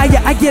messiah,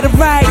 I get it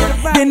right.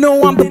 They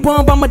know I'm the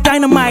bomb, I'm a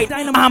dynamite.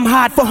 I'm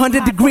hot for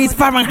 100 degrees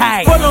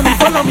Fahrenheit. Follow me,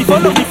 follow me,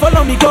 follow me,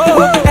 follow me, go.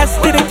 S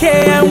to the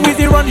K and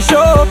Weezy run the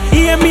show.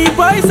 E and me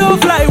boys so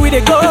fly we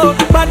they go.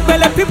 Bad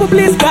belly people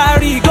please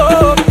carry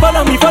go.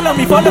 Follow me, follow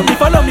me, follow me,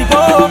 follow me,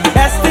 go.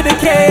 S to the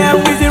K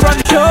and Weezy run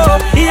the show.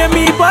 Hear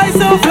me boys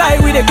so fly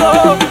we they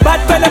go.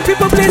 Bad fella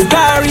people please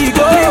carry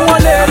go.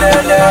 One le le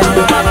le,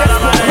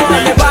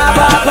 one le ba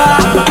ba ba.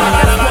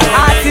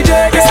 Ati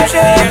de de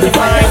de.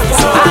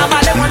 I'm a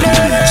le one le.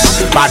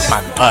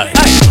 Batman,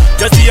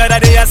 just the other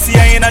day I see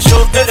her in a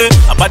show.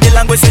 A body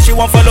language say she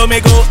won't follow me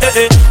go.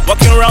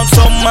 Walking around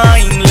so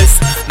mindless.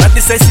 Not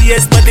the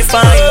sexiest but the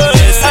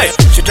finest.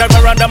 She drive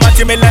around the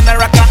Milan and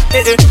Raka.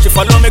 She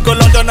follow me go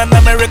London and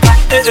America.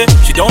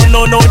 She don't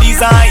know no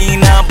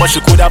designer, but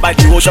she coulda buy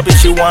the whole shop if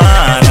she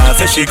wanna.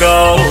 There she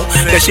go,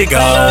 there she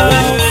go.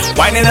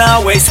 Winding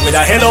her waist with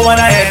a halo on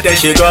her head. There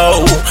she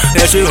go,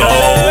 there she go.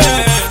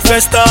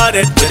 First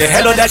started with the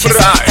hello that she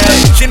said.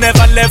 She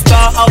never left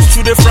her house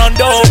through the front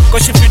door.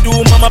 Cause if you do,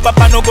 mama,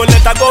 papa no go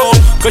let her go.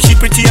 Cause she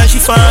pretty and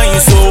she fine,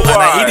 so and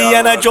I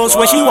Indiana Jones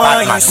when she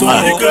whine, so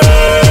girl,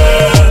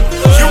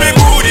 you be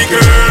goody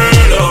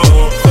girl,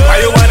 oh. Why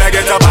you wanna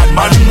get a bad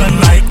man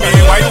like me?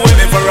 Why you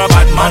waiting for a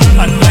bad man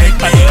like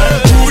me?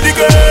 Goody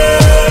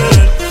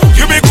girl,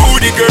 you be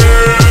goody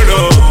girl,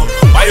 oh.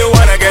 Why you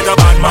wanna get a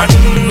bad man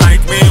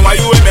like me? Why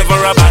you waiting for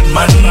a bad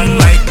man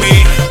like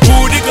me?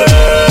 Goody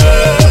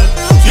girl,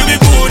 you be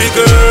goody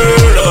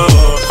girl,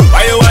 oh.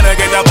 Why you wanna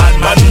get a bad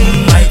man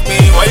like me?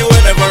 Why you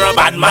waiting for a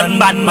bad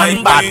man like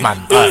me? Batman,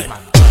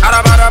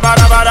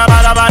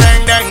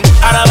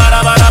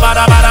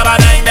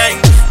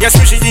 yes,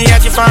 she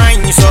and she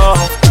fine, so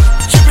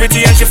she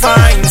pretty and she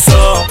fine,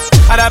 so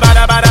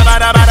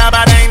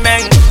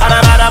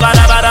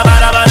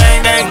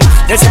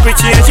yes, she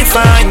pretty and she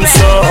fine,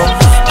 so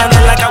and I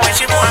like her when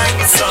she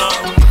whine, so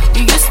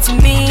you used to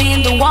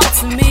mean the one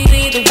to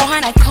me, the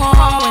one I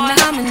call when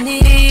I'm in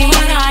need, the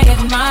one I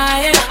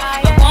admire,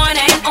 the one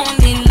and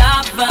only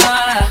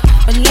lover.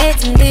 But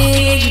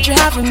lately you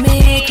driving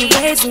me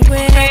crazy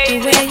with the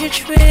way you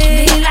treat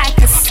me like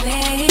a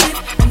slave,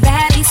 and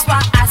that is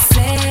why I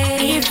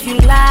say if you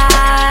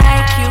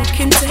like you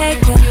can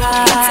take a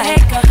high,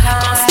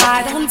 cause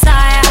I don't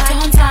tire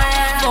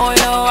for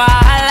your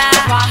wahala,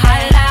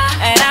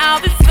 and I'll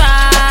be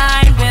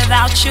fine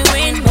without you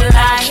in my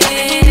life.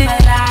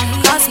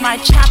 Cause my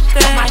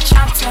chapter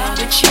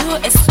with you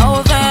is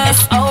over.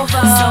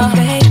 So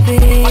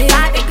baby, what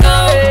can't they go?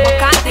 What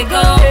can't they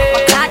go?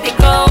 What can't they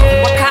go?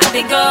 What can't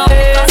they go?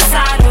 Cause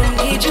I don't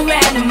need you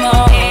anymore.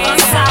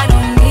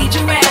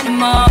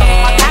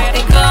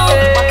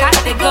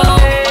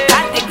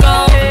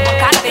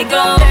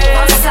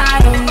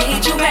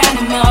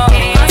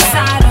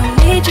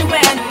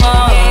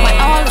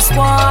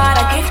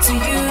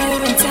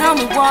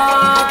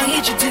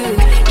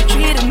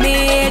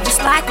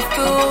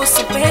 you.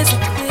 So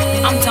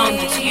basically, I'm done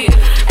with you.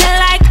 And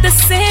like they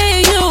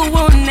say, you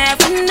will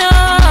never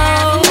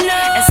know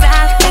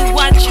exactly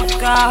what you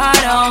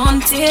got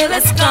until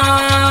it's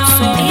gone.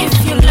 So if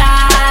you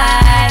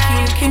like,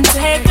 you can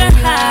take a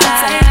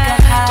hike.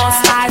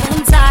 Cause I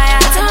don't tire.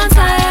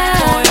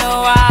 For your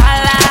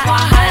wahala.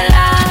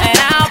 And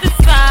I'll be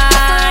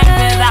fine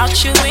without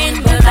you in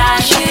my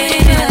life.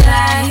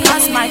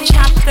 Cause my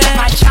chapter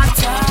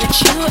with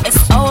you is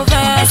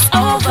over. It's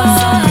over.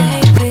 So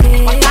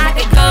baby, why can't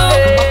they go?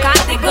 Why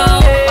can't they go?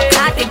 Why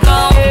can't they go?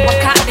 Why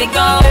can't they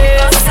go?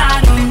 Cause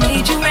I don't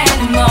need you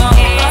anymore.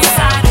 Cause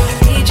I don't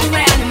need you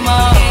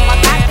anymore. Why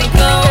can't they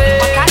go?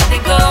 Why can't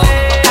they go?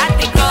 Why can't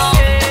they go?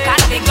 Why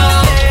can't they go?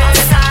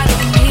 Cause I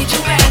don't need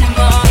you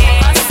anymore.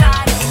 Cause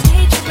I don't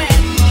need you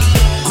anymore.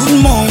 Good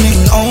morning,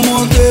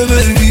 oh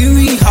baby,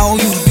 me how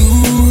you do?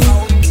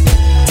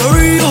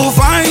 Sorry you're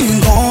fine,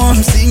 I'm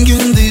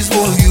singing this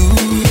for you.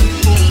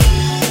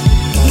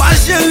 My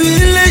Sherry,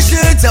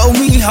 tell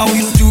me how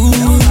you do.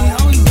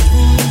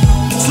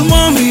 So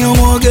mommy, I'm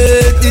gonna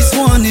get this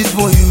one is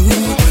for you.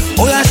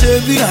 Oh yeah,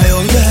 Sherry, I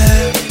don't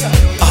get.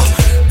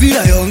 Be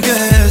I don't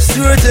get.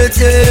 Sure,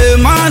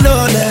 my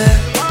lord.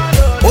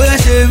 Oh yeah,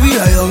 Sherry,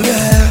 I don't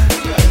get.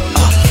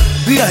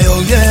 Be I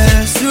don't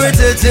get. Sure,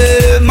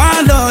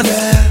 my lord.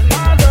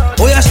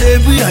 Oh yeah,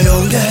 Sherry, I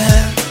don't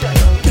get.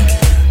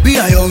 Be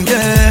I don't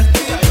get.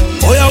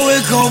 Oh yeah,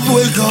 wake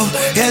up.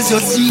 Here's your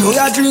tea. Oh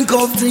yeah, drink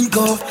up.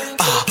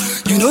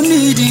 You don't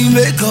need the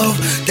makeup.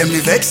 Them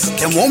the vex,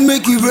 them won't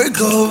make you break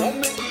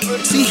up.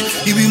 See,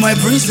 you be my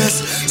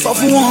princess.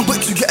 Suffer one,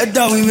 but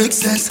together we make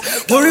sense.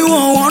 Worry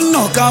one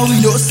knock out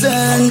we no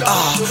send.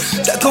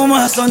 Check on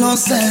my son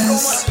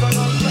nonsense.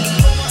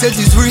 Take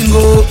this ring,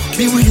 oh,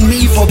 be with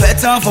me for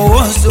better, for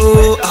worse,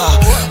 oh.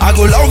 I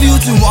go love you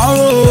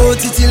tomorrow,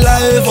 titi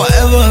life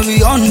forever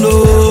beyond,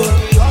 oh.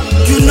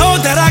 You know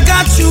that I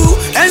got you.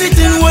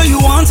 Anything where you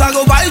want, I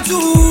go buy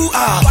too.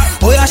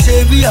 Oh yeah,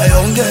 Shabby, I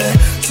don't get.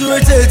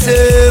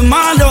 Surete,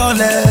 my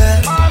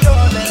darling.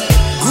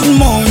 Good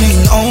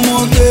morning, oh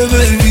my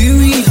baby,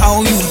 me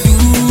how you do?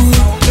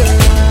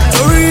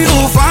 Sorry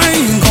you're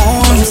fine,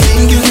 I'm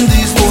singing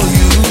this for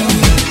you.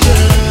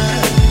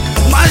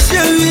 My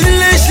Shabby,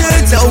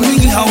 tell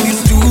me how you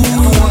do.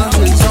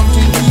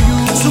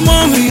 So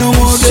mommy, I'm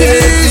gonna get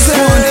this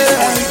one.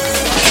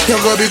 Your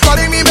girl be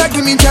calling me,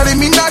 begging me, telling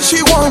me that she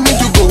want me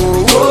to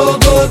go.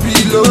 Go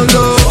below,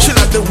 low. She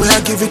like the way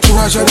I give it to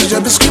her, she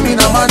just be screaming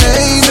out my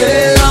name.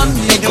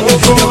 Your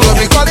girl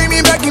be calling me,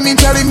 begging me,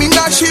 telling me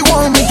that she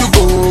want me to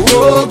go.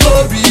 Go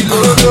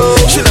below, low.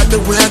 She like the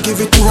way I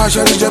give it to her,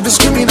 she just be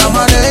screaming out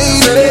my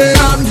name.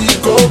 I'm the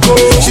go-go.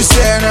 She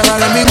said never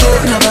let me go,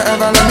 never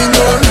ever let me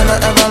go, never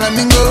ever let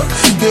me go.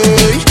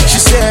 Yeah.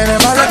 She said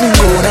never let me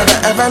go, never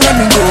ever let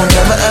me go,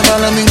 never ever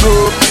let me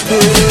go.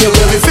 Yeah. Your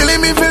girl be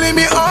feeling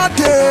me all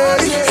day.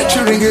 She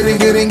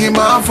ringing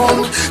my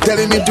phone,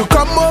 telling me to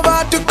come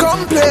over to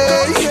come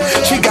play.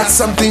 She got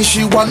something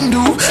she want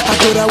do. I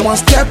told her one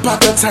step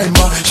at a time,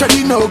 but she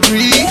didn't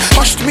agree.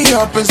 Hushed me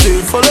up and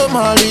said, follow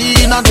my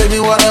lead. Now tell me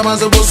what am I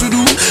supposed to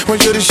do? When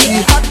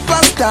she hot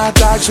past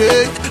that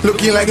shake,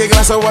 looking like a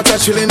glass of water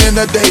chilling in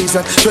the days.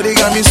 Shorty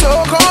got me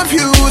so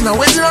confused. Now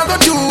what's I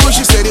gonna do?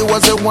 She said it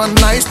was a one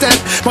night stand,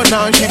 but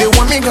now she didn't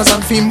want me cause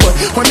I'm thin boy,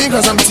 want me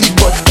cause I'm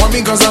T-boy, want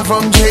me cause I'm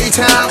from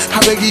J-Town. I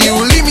beg you,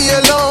 leave me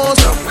alone.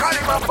 Stop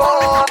calling my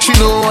phone. She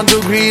don't want to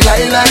agree,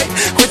 like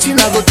what you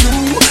not go do,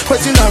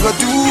 what you not go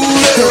do.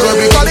 Your girl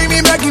be calling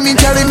me, begging me,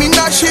 telling me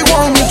that she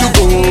want me to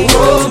go.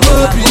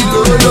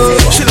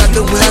 She like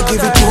the way I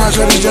give it to her,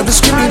 she just be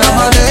screaming out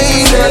my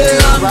name.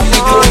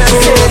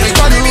 Your girl be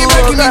calling me,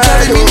 begging me,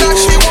 telling me that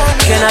she want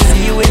me. Can I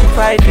see you in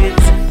private?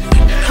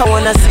 I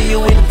wanna see you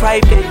in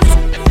private.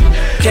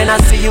 Can I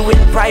see you in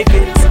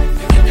private?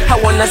 I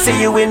wanna see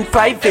you in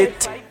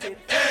private.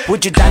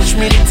 Would you dash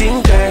me the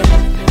thing, girl?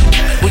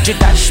 Would you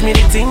dash me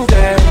the thing,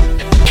 girl?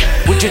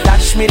 Would you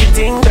dash me the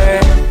thing,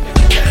 girl?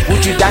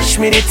 Would you dash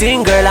me the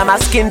thing, girl? I'm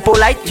asking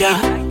politely.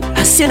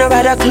 I seen her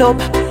at a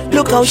club.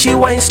 Look how she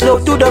winds slow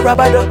to the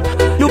rubber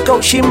duck. Look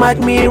how she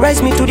mad me,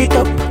 rise me to the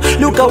top.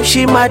 Look how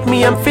she mad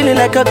me, I'm feeling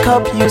like a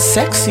cup. You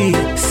sexy,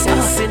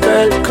 sexy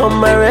girl,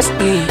 come arrest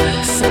me.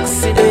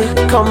 Sexy,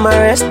 come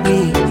arrest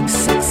me.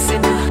 Sexy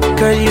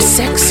girl, you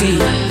sexy.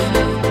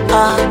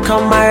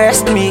 Come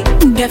arrest me.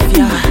 Def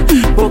ya,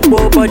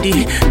 bobo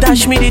body.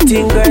 Dash me the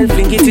thing, girl,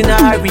 fling it in a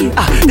hurry.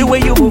 The way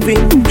you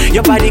moving,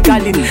 your body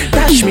calling.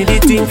 Dash me the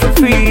thing for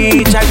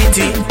free,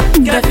 charity.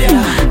 Def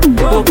ya,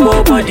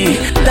 bobo body.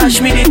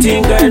 Dash me the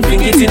thing, girl,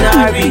 fling it in a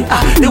hurry.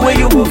 The way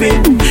you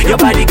moving, your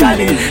body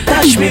calling.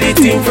 Dash me the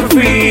thing for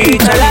free,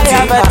 charity.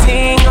 I have a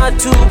thing or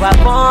two I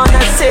wanna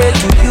say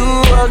to you,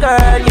 oh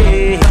girl,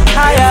 yeah.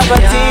 I have a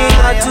thing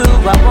or two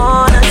I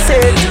wanna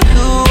say to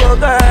you, oh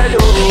girl,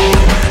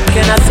 oh.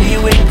 Can I see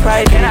you in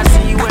private? Can I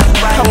see you in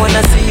private? I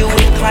wanna see you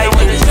in private.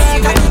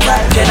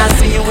 Can I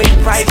see you in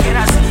private?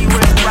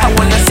 I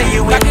wanna see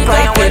you in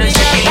private.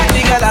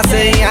 The girl I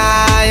say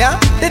yeah.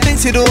 The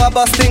things she do are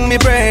busting me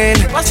brain.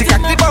 She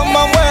cock the bum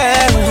bum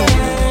well.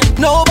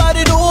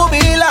 Nobody do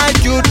me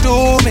like you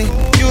do me.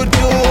 You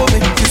do me.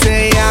 She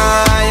say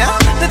yeah.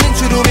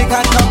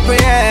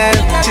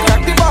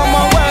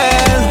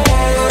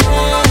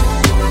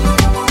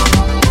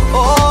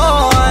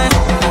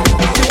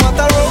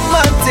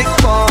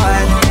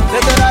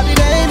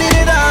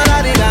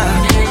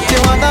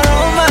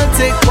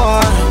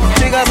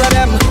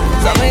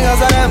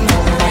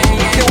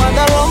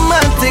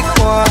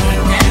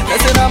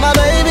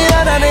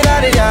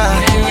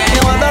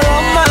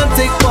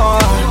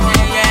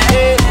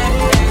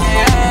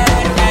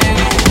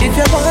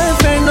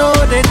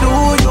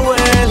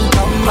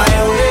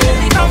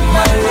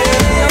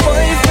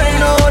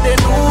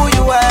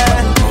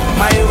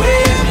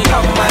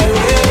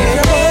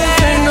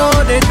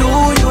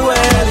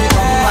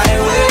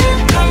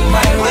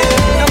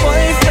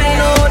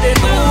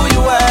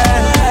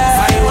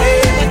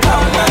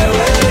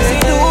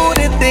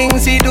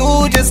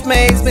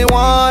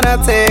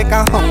 wanna take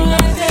her home.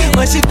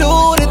 When she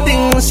do the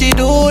things she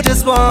do,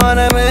 just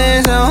wanna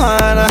make her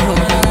wanna home.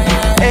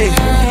 Hey,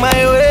 my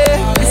way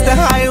is the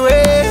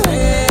highway,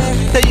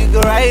 so you go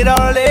right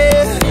all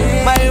day.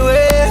 My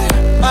way,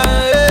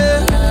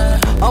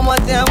 I'm a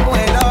damn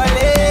way all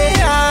day.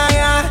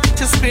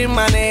 Just scream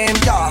my name,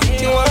 yeah.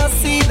 Do you wanna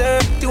see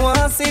the? Do you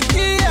wanna see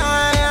the?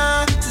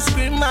 Just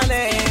scream my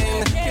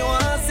name. Do you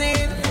wanna see?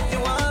 Do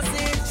you wanna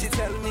see? She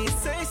tell me,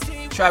 say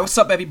she. Try, what's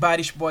up,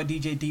 everybody? It's your boy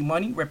DJ D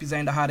Money,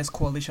 representing the hottest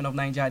coalition of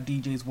Ninja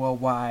DJs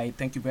worldwide.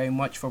 Thank you very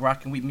much for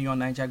rocking with me on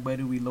Ninja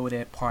Better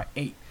Reloaded Part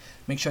 8.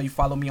 Make sure you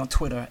follow me on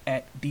Twitter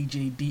at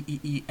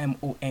DJDEEMONEY,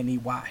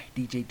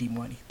 DJ D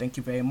Money. Thank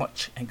you very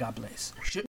much, and God bless. Shit.